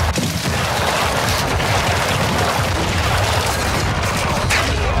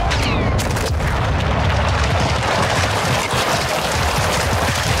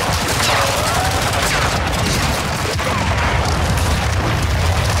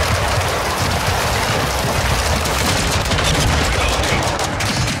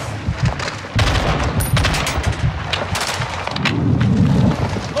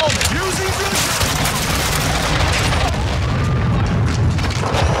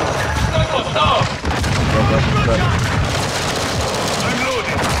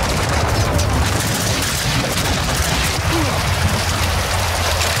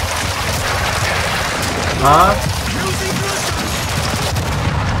 Huh?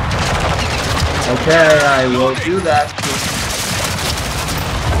 Okay, I will do that.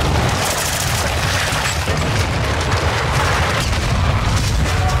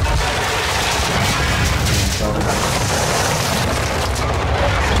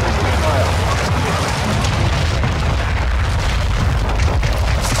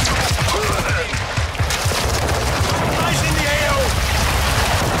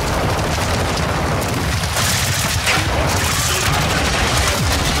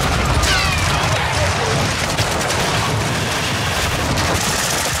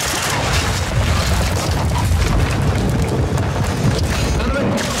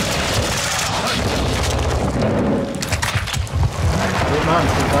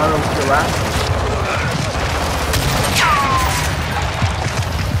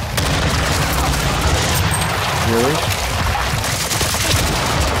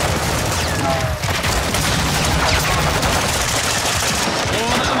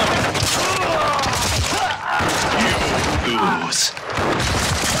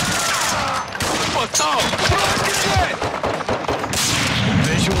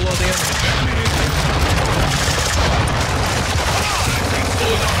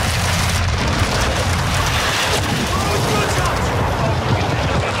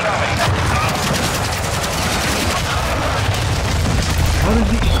 How did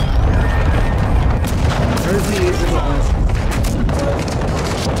he? Where is he able to?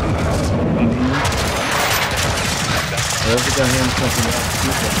 Where's the guy handing something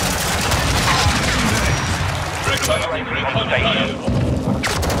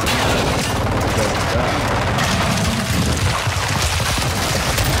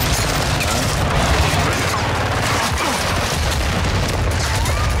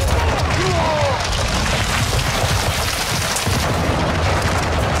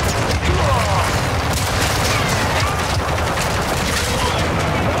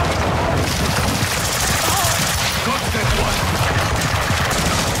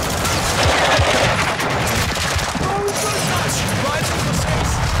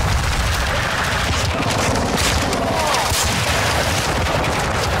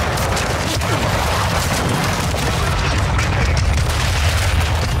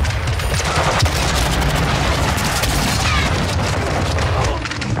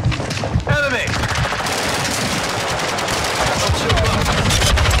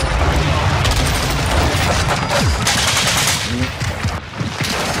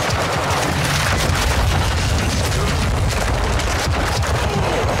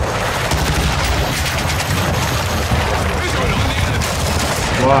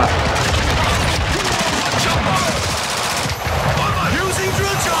What? Using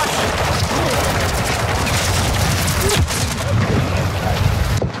drill charge!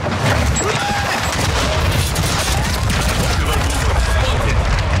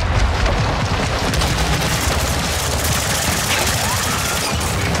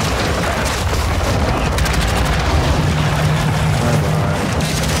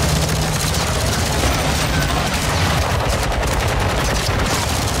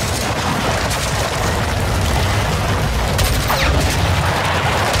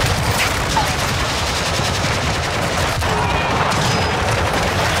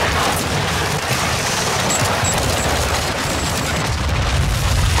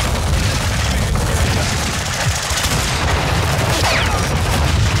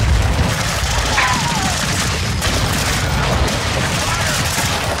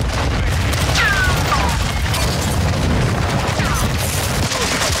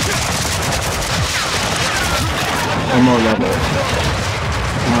 One more level.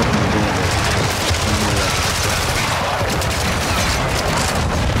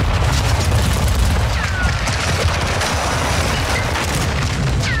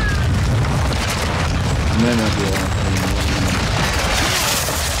 And then I'll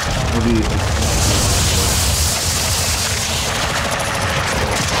be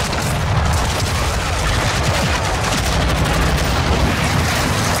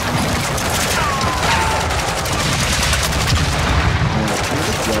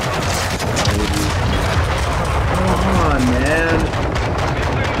come on, man.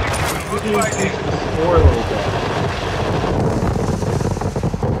 Look at these poor little guys.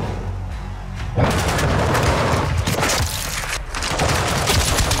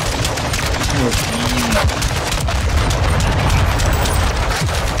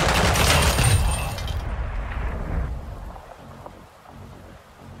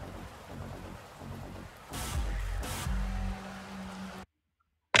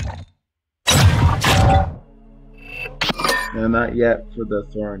 No, not yet for the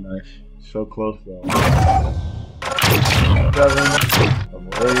throwing knife. So close though. 7,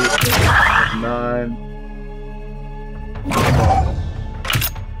 level 8, 9.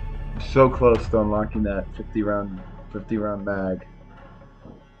 So close to unlocking that 50 round mag.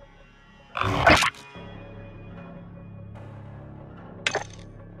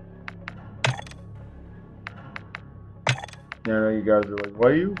 Yeah, I know you guys are like, why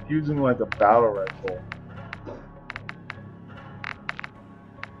are you using like a battle rifle?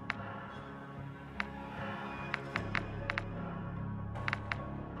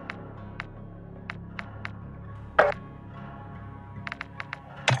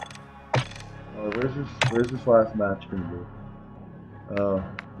 Where's this last match gonna be? Oh,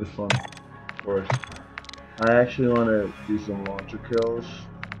 this one, of course. I actually want to do some launcher kills.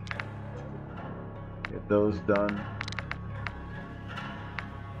 Get those done.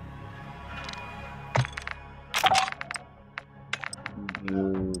 Let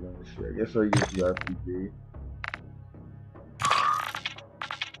me see. I guess I'll use the RPG.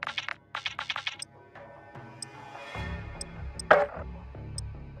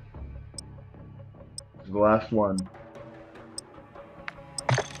 The last one.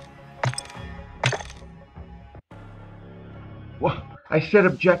 What? I said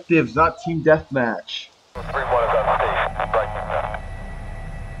objectives, not team deathmatch. 3-1 is on station.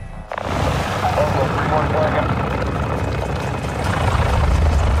 Right now.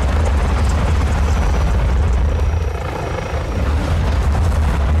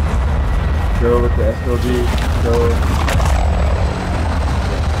 kills.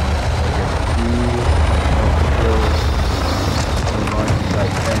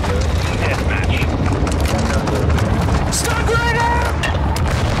 Stun grenade out!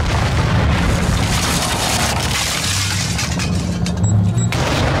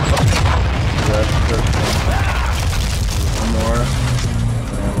 One more.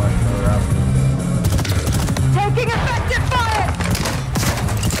 And one more out. Taking effective fire!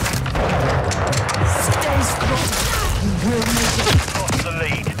 Stay strong. We'll make it. Lost the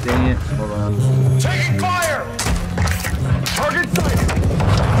lead. Dang it. Hold on. Taking fire! Target sighted!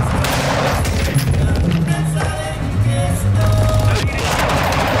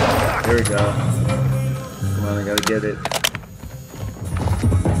 Here we go. Come on, I gotta get it.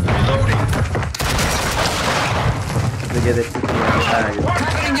 Reloading! To get it.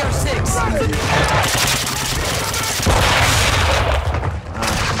 Targeting your six!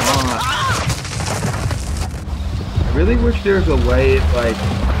 Come on. I really wish there was a way if, like,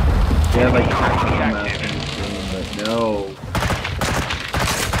 they had, like, tactical maps in this game, but no.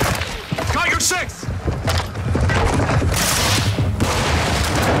 Got your six!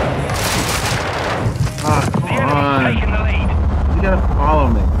 Ah, come on. Taking the lead. You gotta follow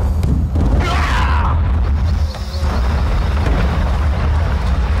me.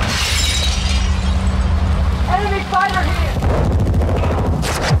 Enemy fighter here!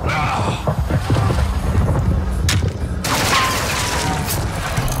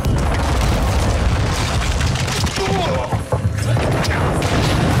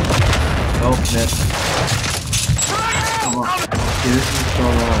 Oh, miss. Come on. See, this is so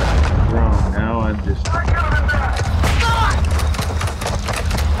wrong. Now I'm just...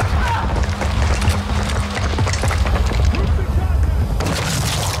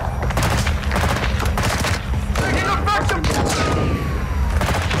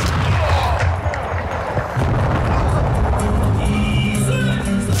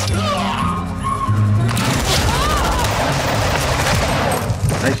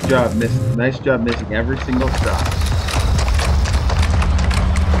 Nice job missing every single shot.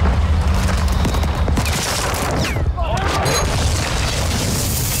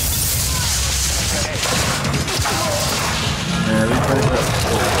 Everybody's up.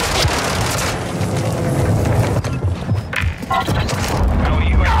 Our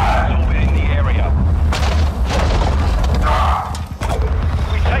UAV is orbiting the area.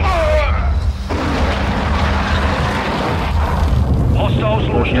 We take hostiles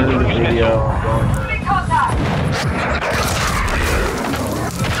launched a End of the cruise video. missile. I'm going to...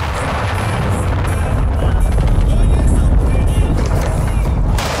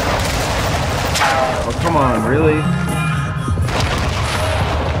 Oh, come on, really?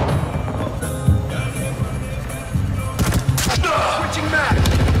 Switching back!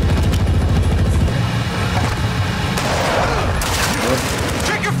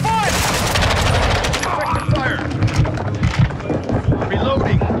 Check your fire! Effective fire!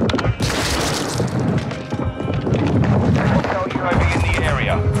 Reloading! Hostile UAV in the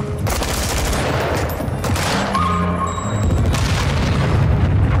area.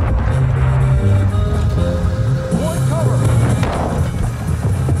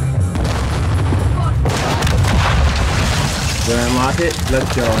 Did I unlock it?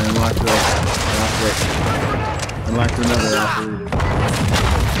 Let's go. I unlocked it. Unlocked another operator.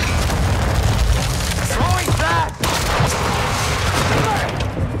 Throwing back!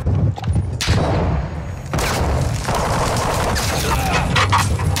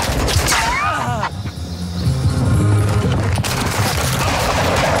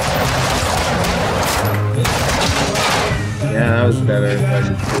 Yeah, that was better if I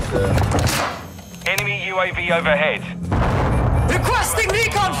just did the... Enemy UAV overhead. Requesting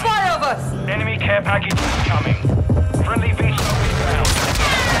recon flyover! Enemy care package incoming. Friendly vehicle inbound.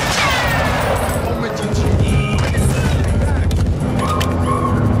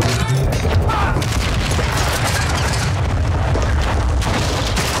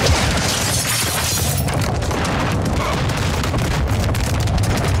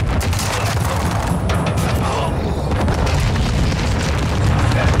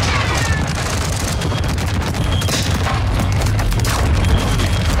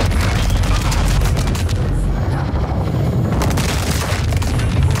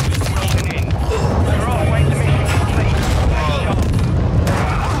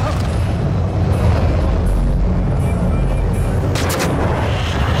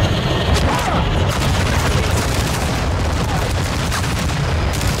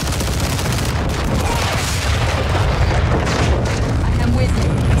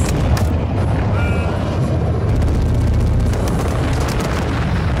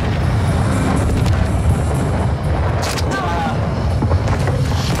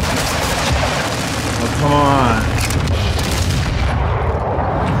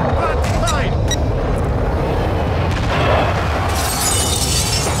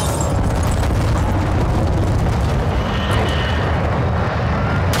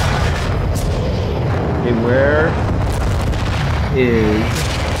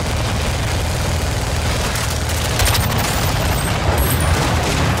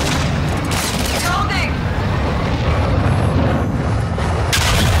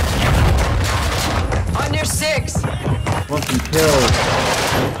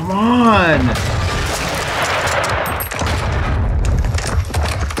 on!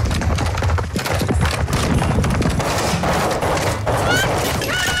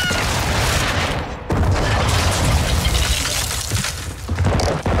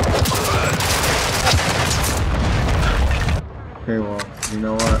 Okay, well, you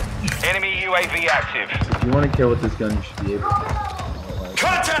know what? Enemy UAV active. If you want to kill with this gun, you should be able to.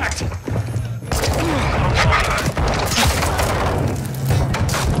 Contact!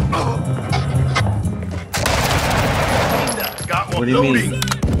 Got one. What do you mean?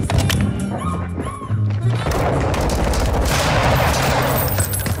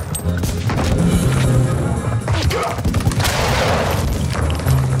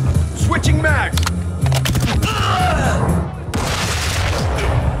 Switching mags.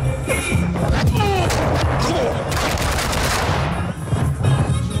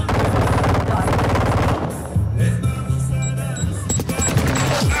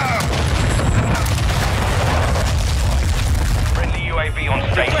 Friendly UAV on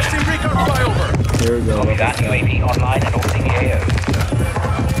station. Requesting recon flyover. Here we go. Copy that. UAV online and orbiting the AO.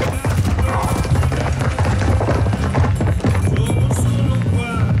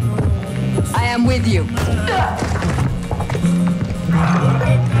 I am with you.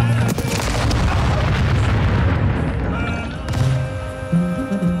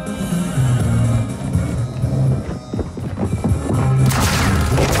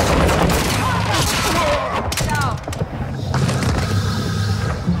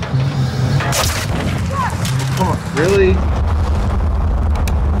 Come on, really?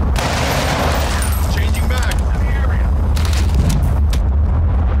 Changing mag. The area.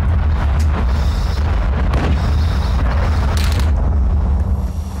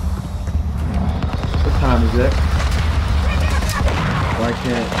 What time is it? Why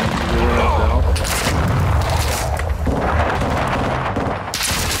can't I do it myself?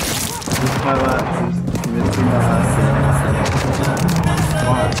 This is my last. This is my last game.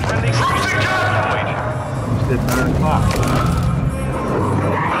 Why? Friendly cruising deployed. You said 9 o'clock.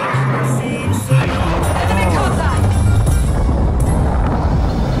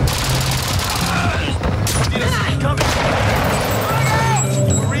 Coming.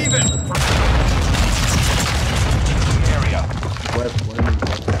 We're even. Area. What do you mean?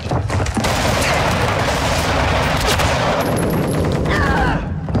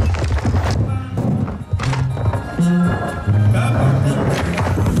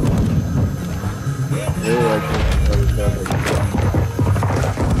 Really like this other stuff like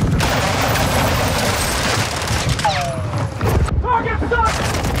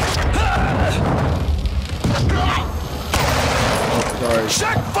oh, sorry.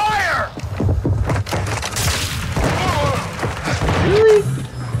 Check fire. Really?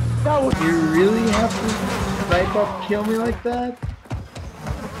 No, you really have to snipe up kill me like that?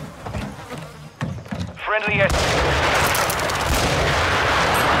 Friendly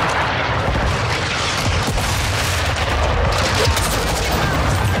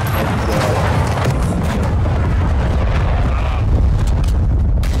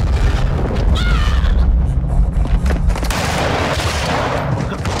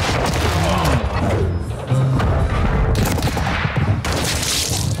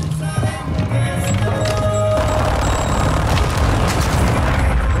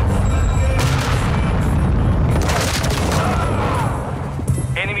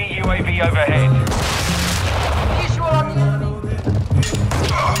enemy UAV overhead.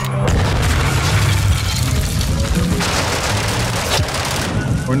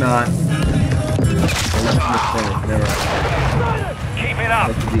 Or not. Never. Keep it up.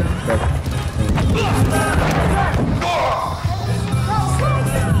 That could be expected.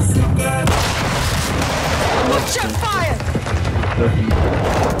 Watch your fire!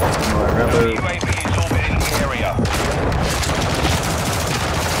 Rather, UAV is orbiting the area.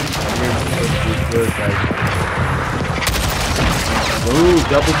 ooh,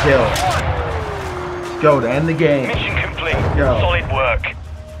 double kill. Let's go to end the game. Mission complete. Go. Solid work.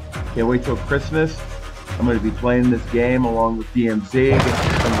 Can't wait till Christmas. I'm going to be playing this game along with DMZ. Get to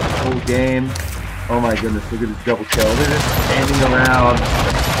spend this whole game. Oh my goodness, look at this double kill. They're just standing around.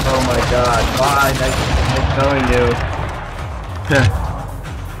 Oh my god. Bye. Nice knowing you.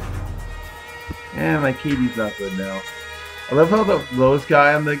 Yeah, my KD's not good now. I love how the lowest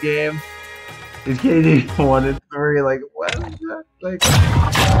guy on the game is KD 1 and 3. Like, what is that? Like,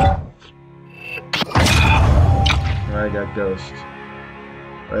 I got ghost.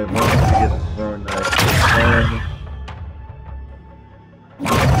 I want to get the throwing knife.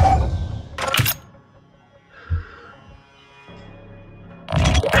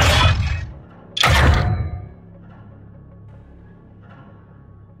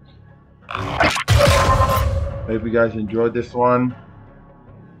 I hope you guys enjoyed this one.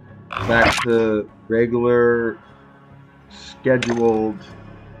 Back to regular scheduled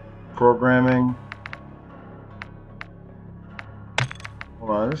programming. Hold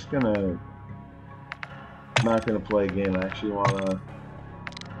on, I'm not gonna play a game. I actually wanna.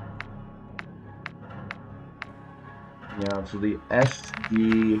 Yeah, so the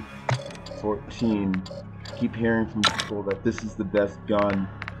SD14. Keep hearing from people that this is the best gun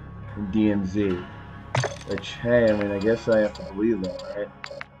in DMZ. Which, hey, I mean, I guess I have to believe that, right?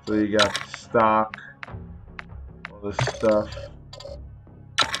 So you got stock, all this stuff.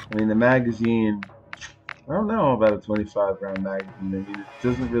 I mean, the magazine, I don't know about a 25 round magazine. I mean, it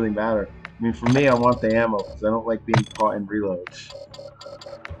doesn't really matter. I mean, for me, I want the ammo because I don't like being caught in reloads.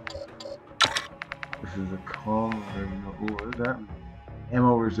 This is a calm. Ooh, what is that?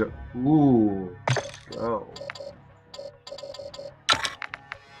 Ammo reserve. Ooh, let's go.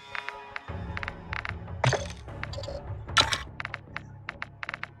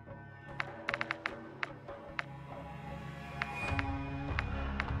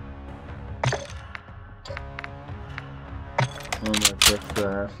 Oh my, that's the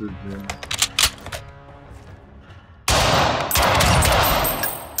acids and.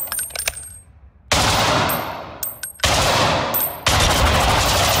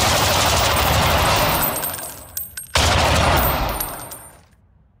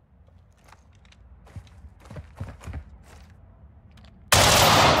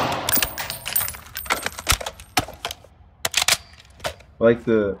 I like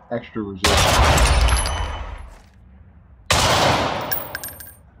the extra resistance.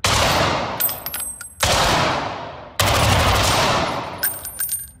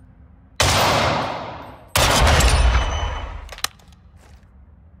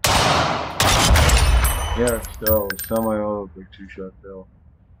 Yeah, so semi-auto big 2-shot bill.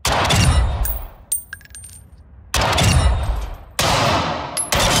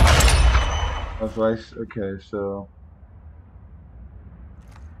 That's nice. Okay, so.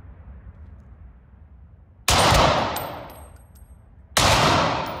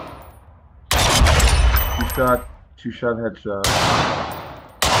 Two-shot headshot.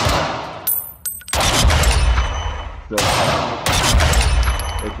 So,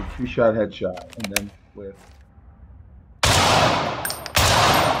 it's a two-shot headshot, and then with.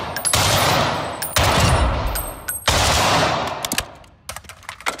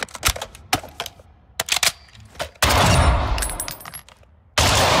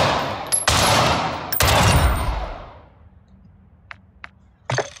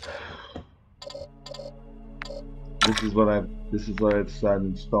 This is what I decided to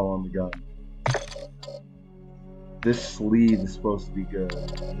install on the gun. This sleeve is supposed to be good,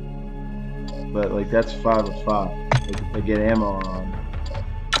 but like that's 5 of 5. Like if I get ammo on.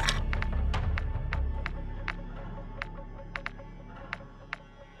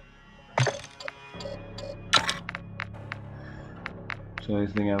 So the only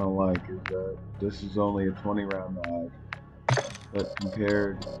thing I don't like is that this is only a 20 round mag, but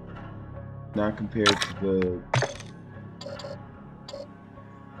not compared to the.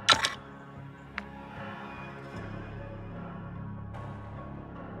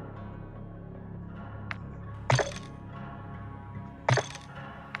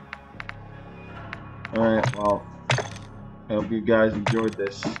 Alright, well, I hope you guys enjoyed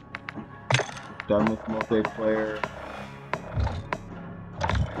this. Done with multiplayer.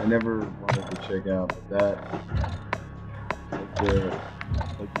 I never wanted to check out, but that,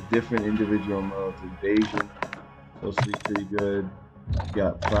 like the different individual modes, invasion, supposed to be pretty good. You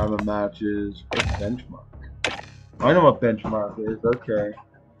got private matches, what's benchmark? I know what benchmark is, okay.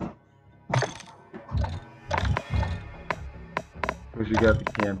 Of course you got the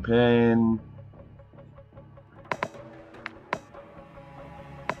campaign.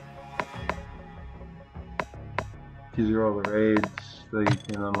 These are all the raids that you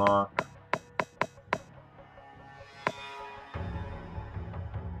can unlock.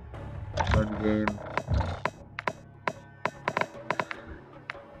 Fun game.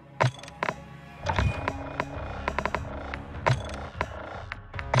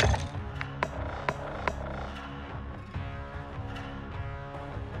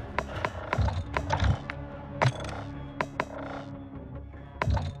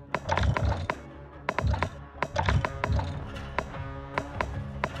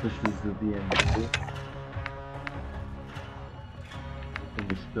 This is the MW2. I think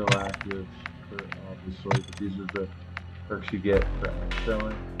it's still active, obviously, but these are the perks you get for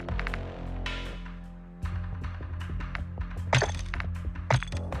selling.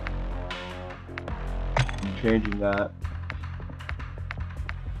 I'm changing that.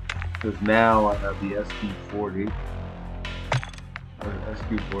 because now I have the SD40, or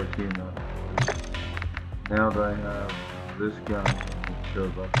SD14 now. Now that I have this gun, it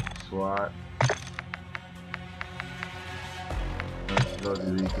shows up in SWAT. I told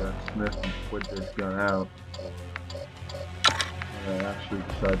you that you got Smith and put this gun out. And I actually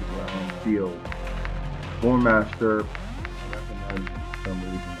decided to go out on the field. Formaster, I recommend for some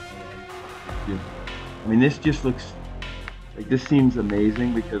reason. I mean, this just looks like this seems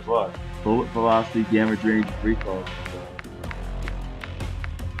amazing because look, bullet velocity, damage range, recoil.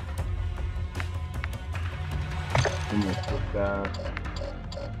 And let's put that.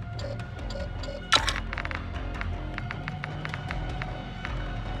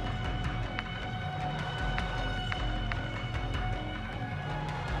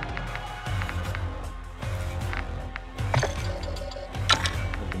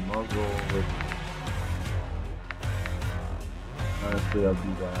 Honestly, I'll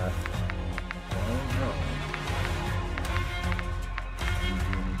do that. I don't know.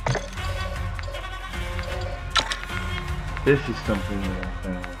 This is something that I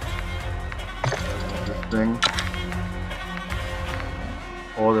found. This thing.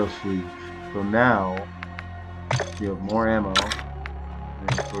 Auto sleeve. So now, you have more ammo.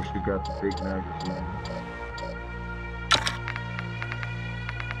 And of course, you got the big magazine.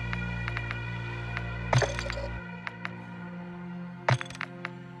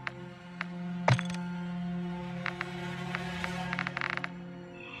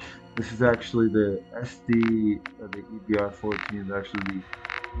 This is actually the SD, or the EBR-14 is actually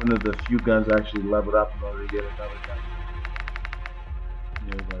one of the few guns actually leveled up in order to get another gun.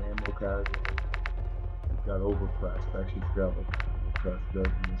 You know, you got ammo category, you got overpress. I actually forgot what overpress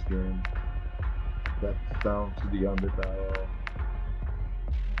does in this game. Got the sound to the underbarrel.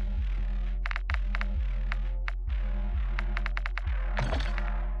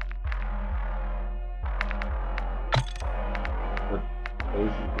 But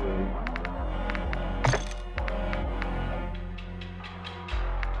basically,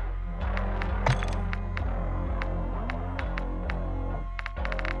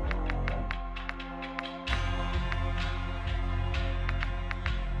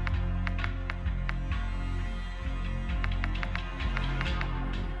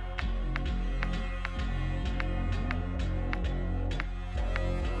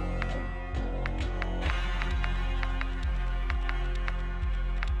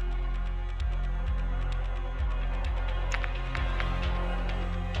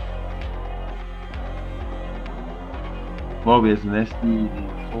 Mobius and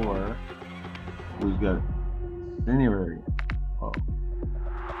SD4, who's got incendiary. Oh.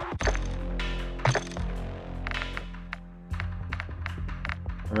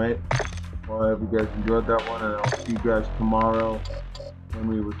 Alright, well, I hope you guys enjoyed that one, and I'll see you guys tomorrow when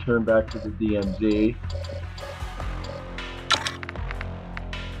we return back to the DMZ.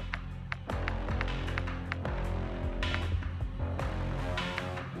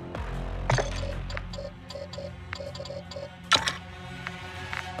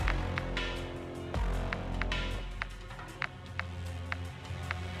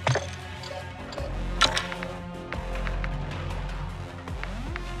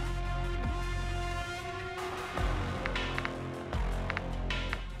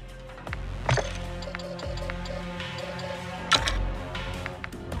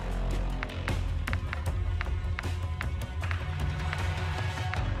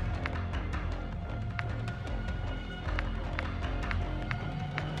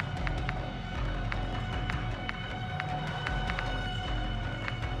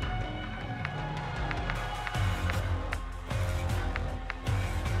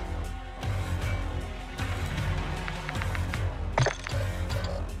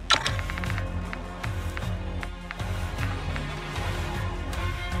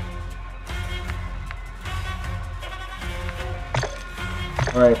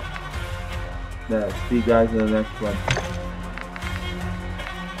 Alright, see you guys in the next one.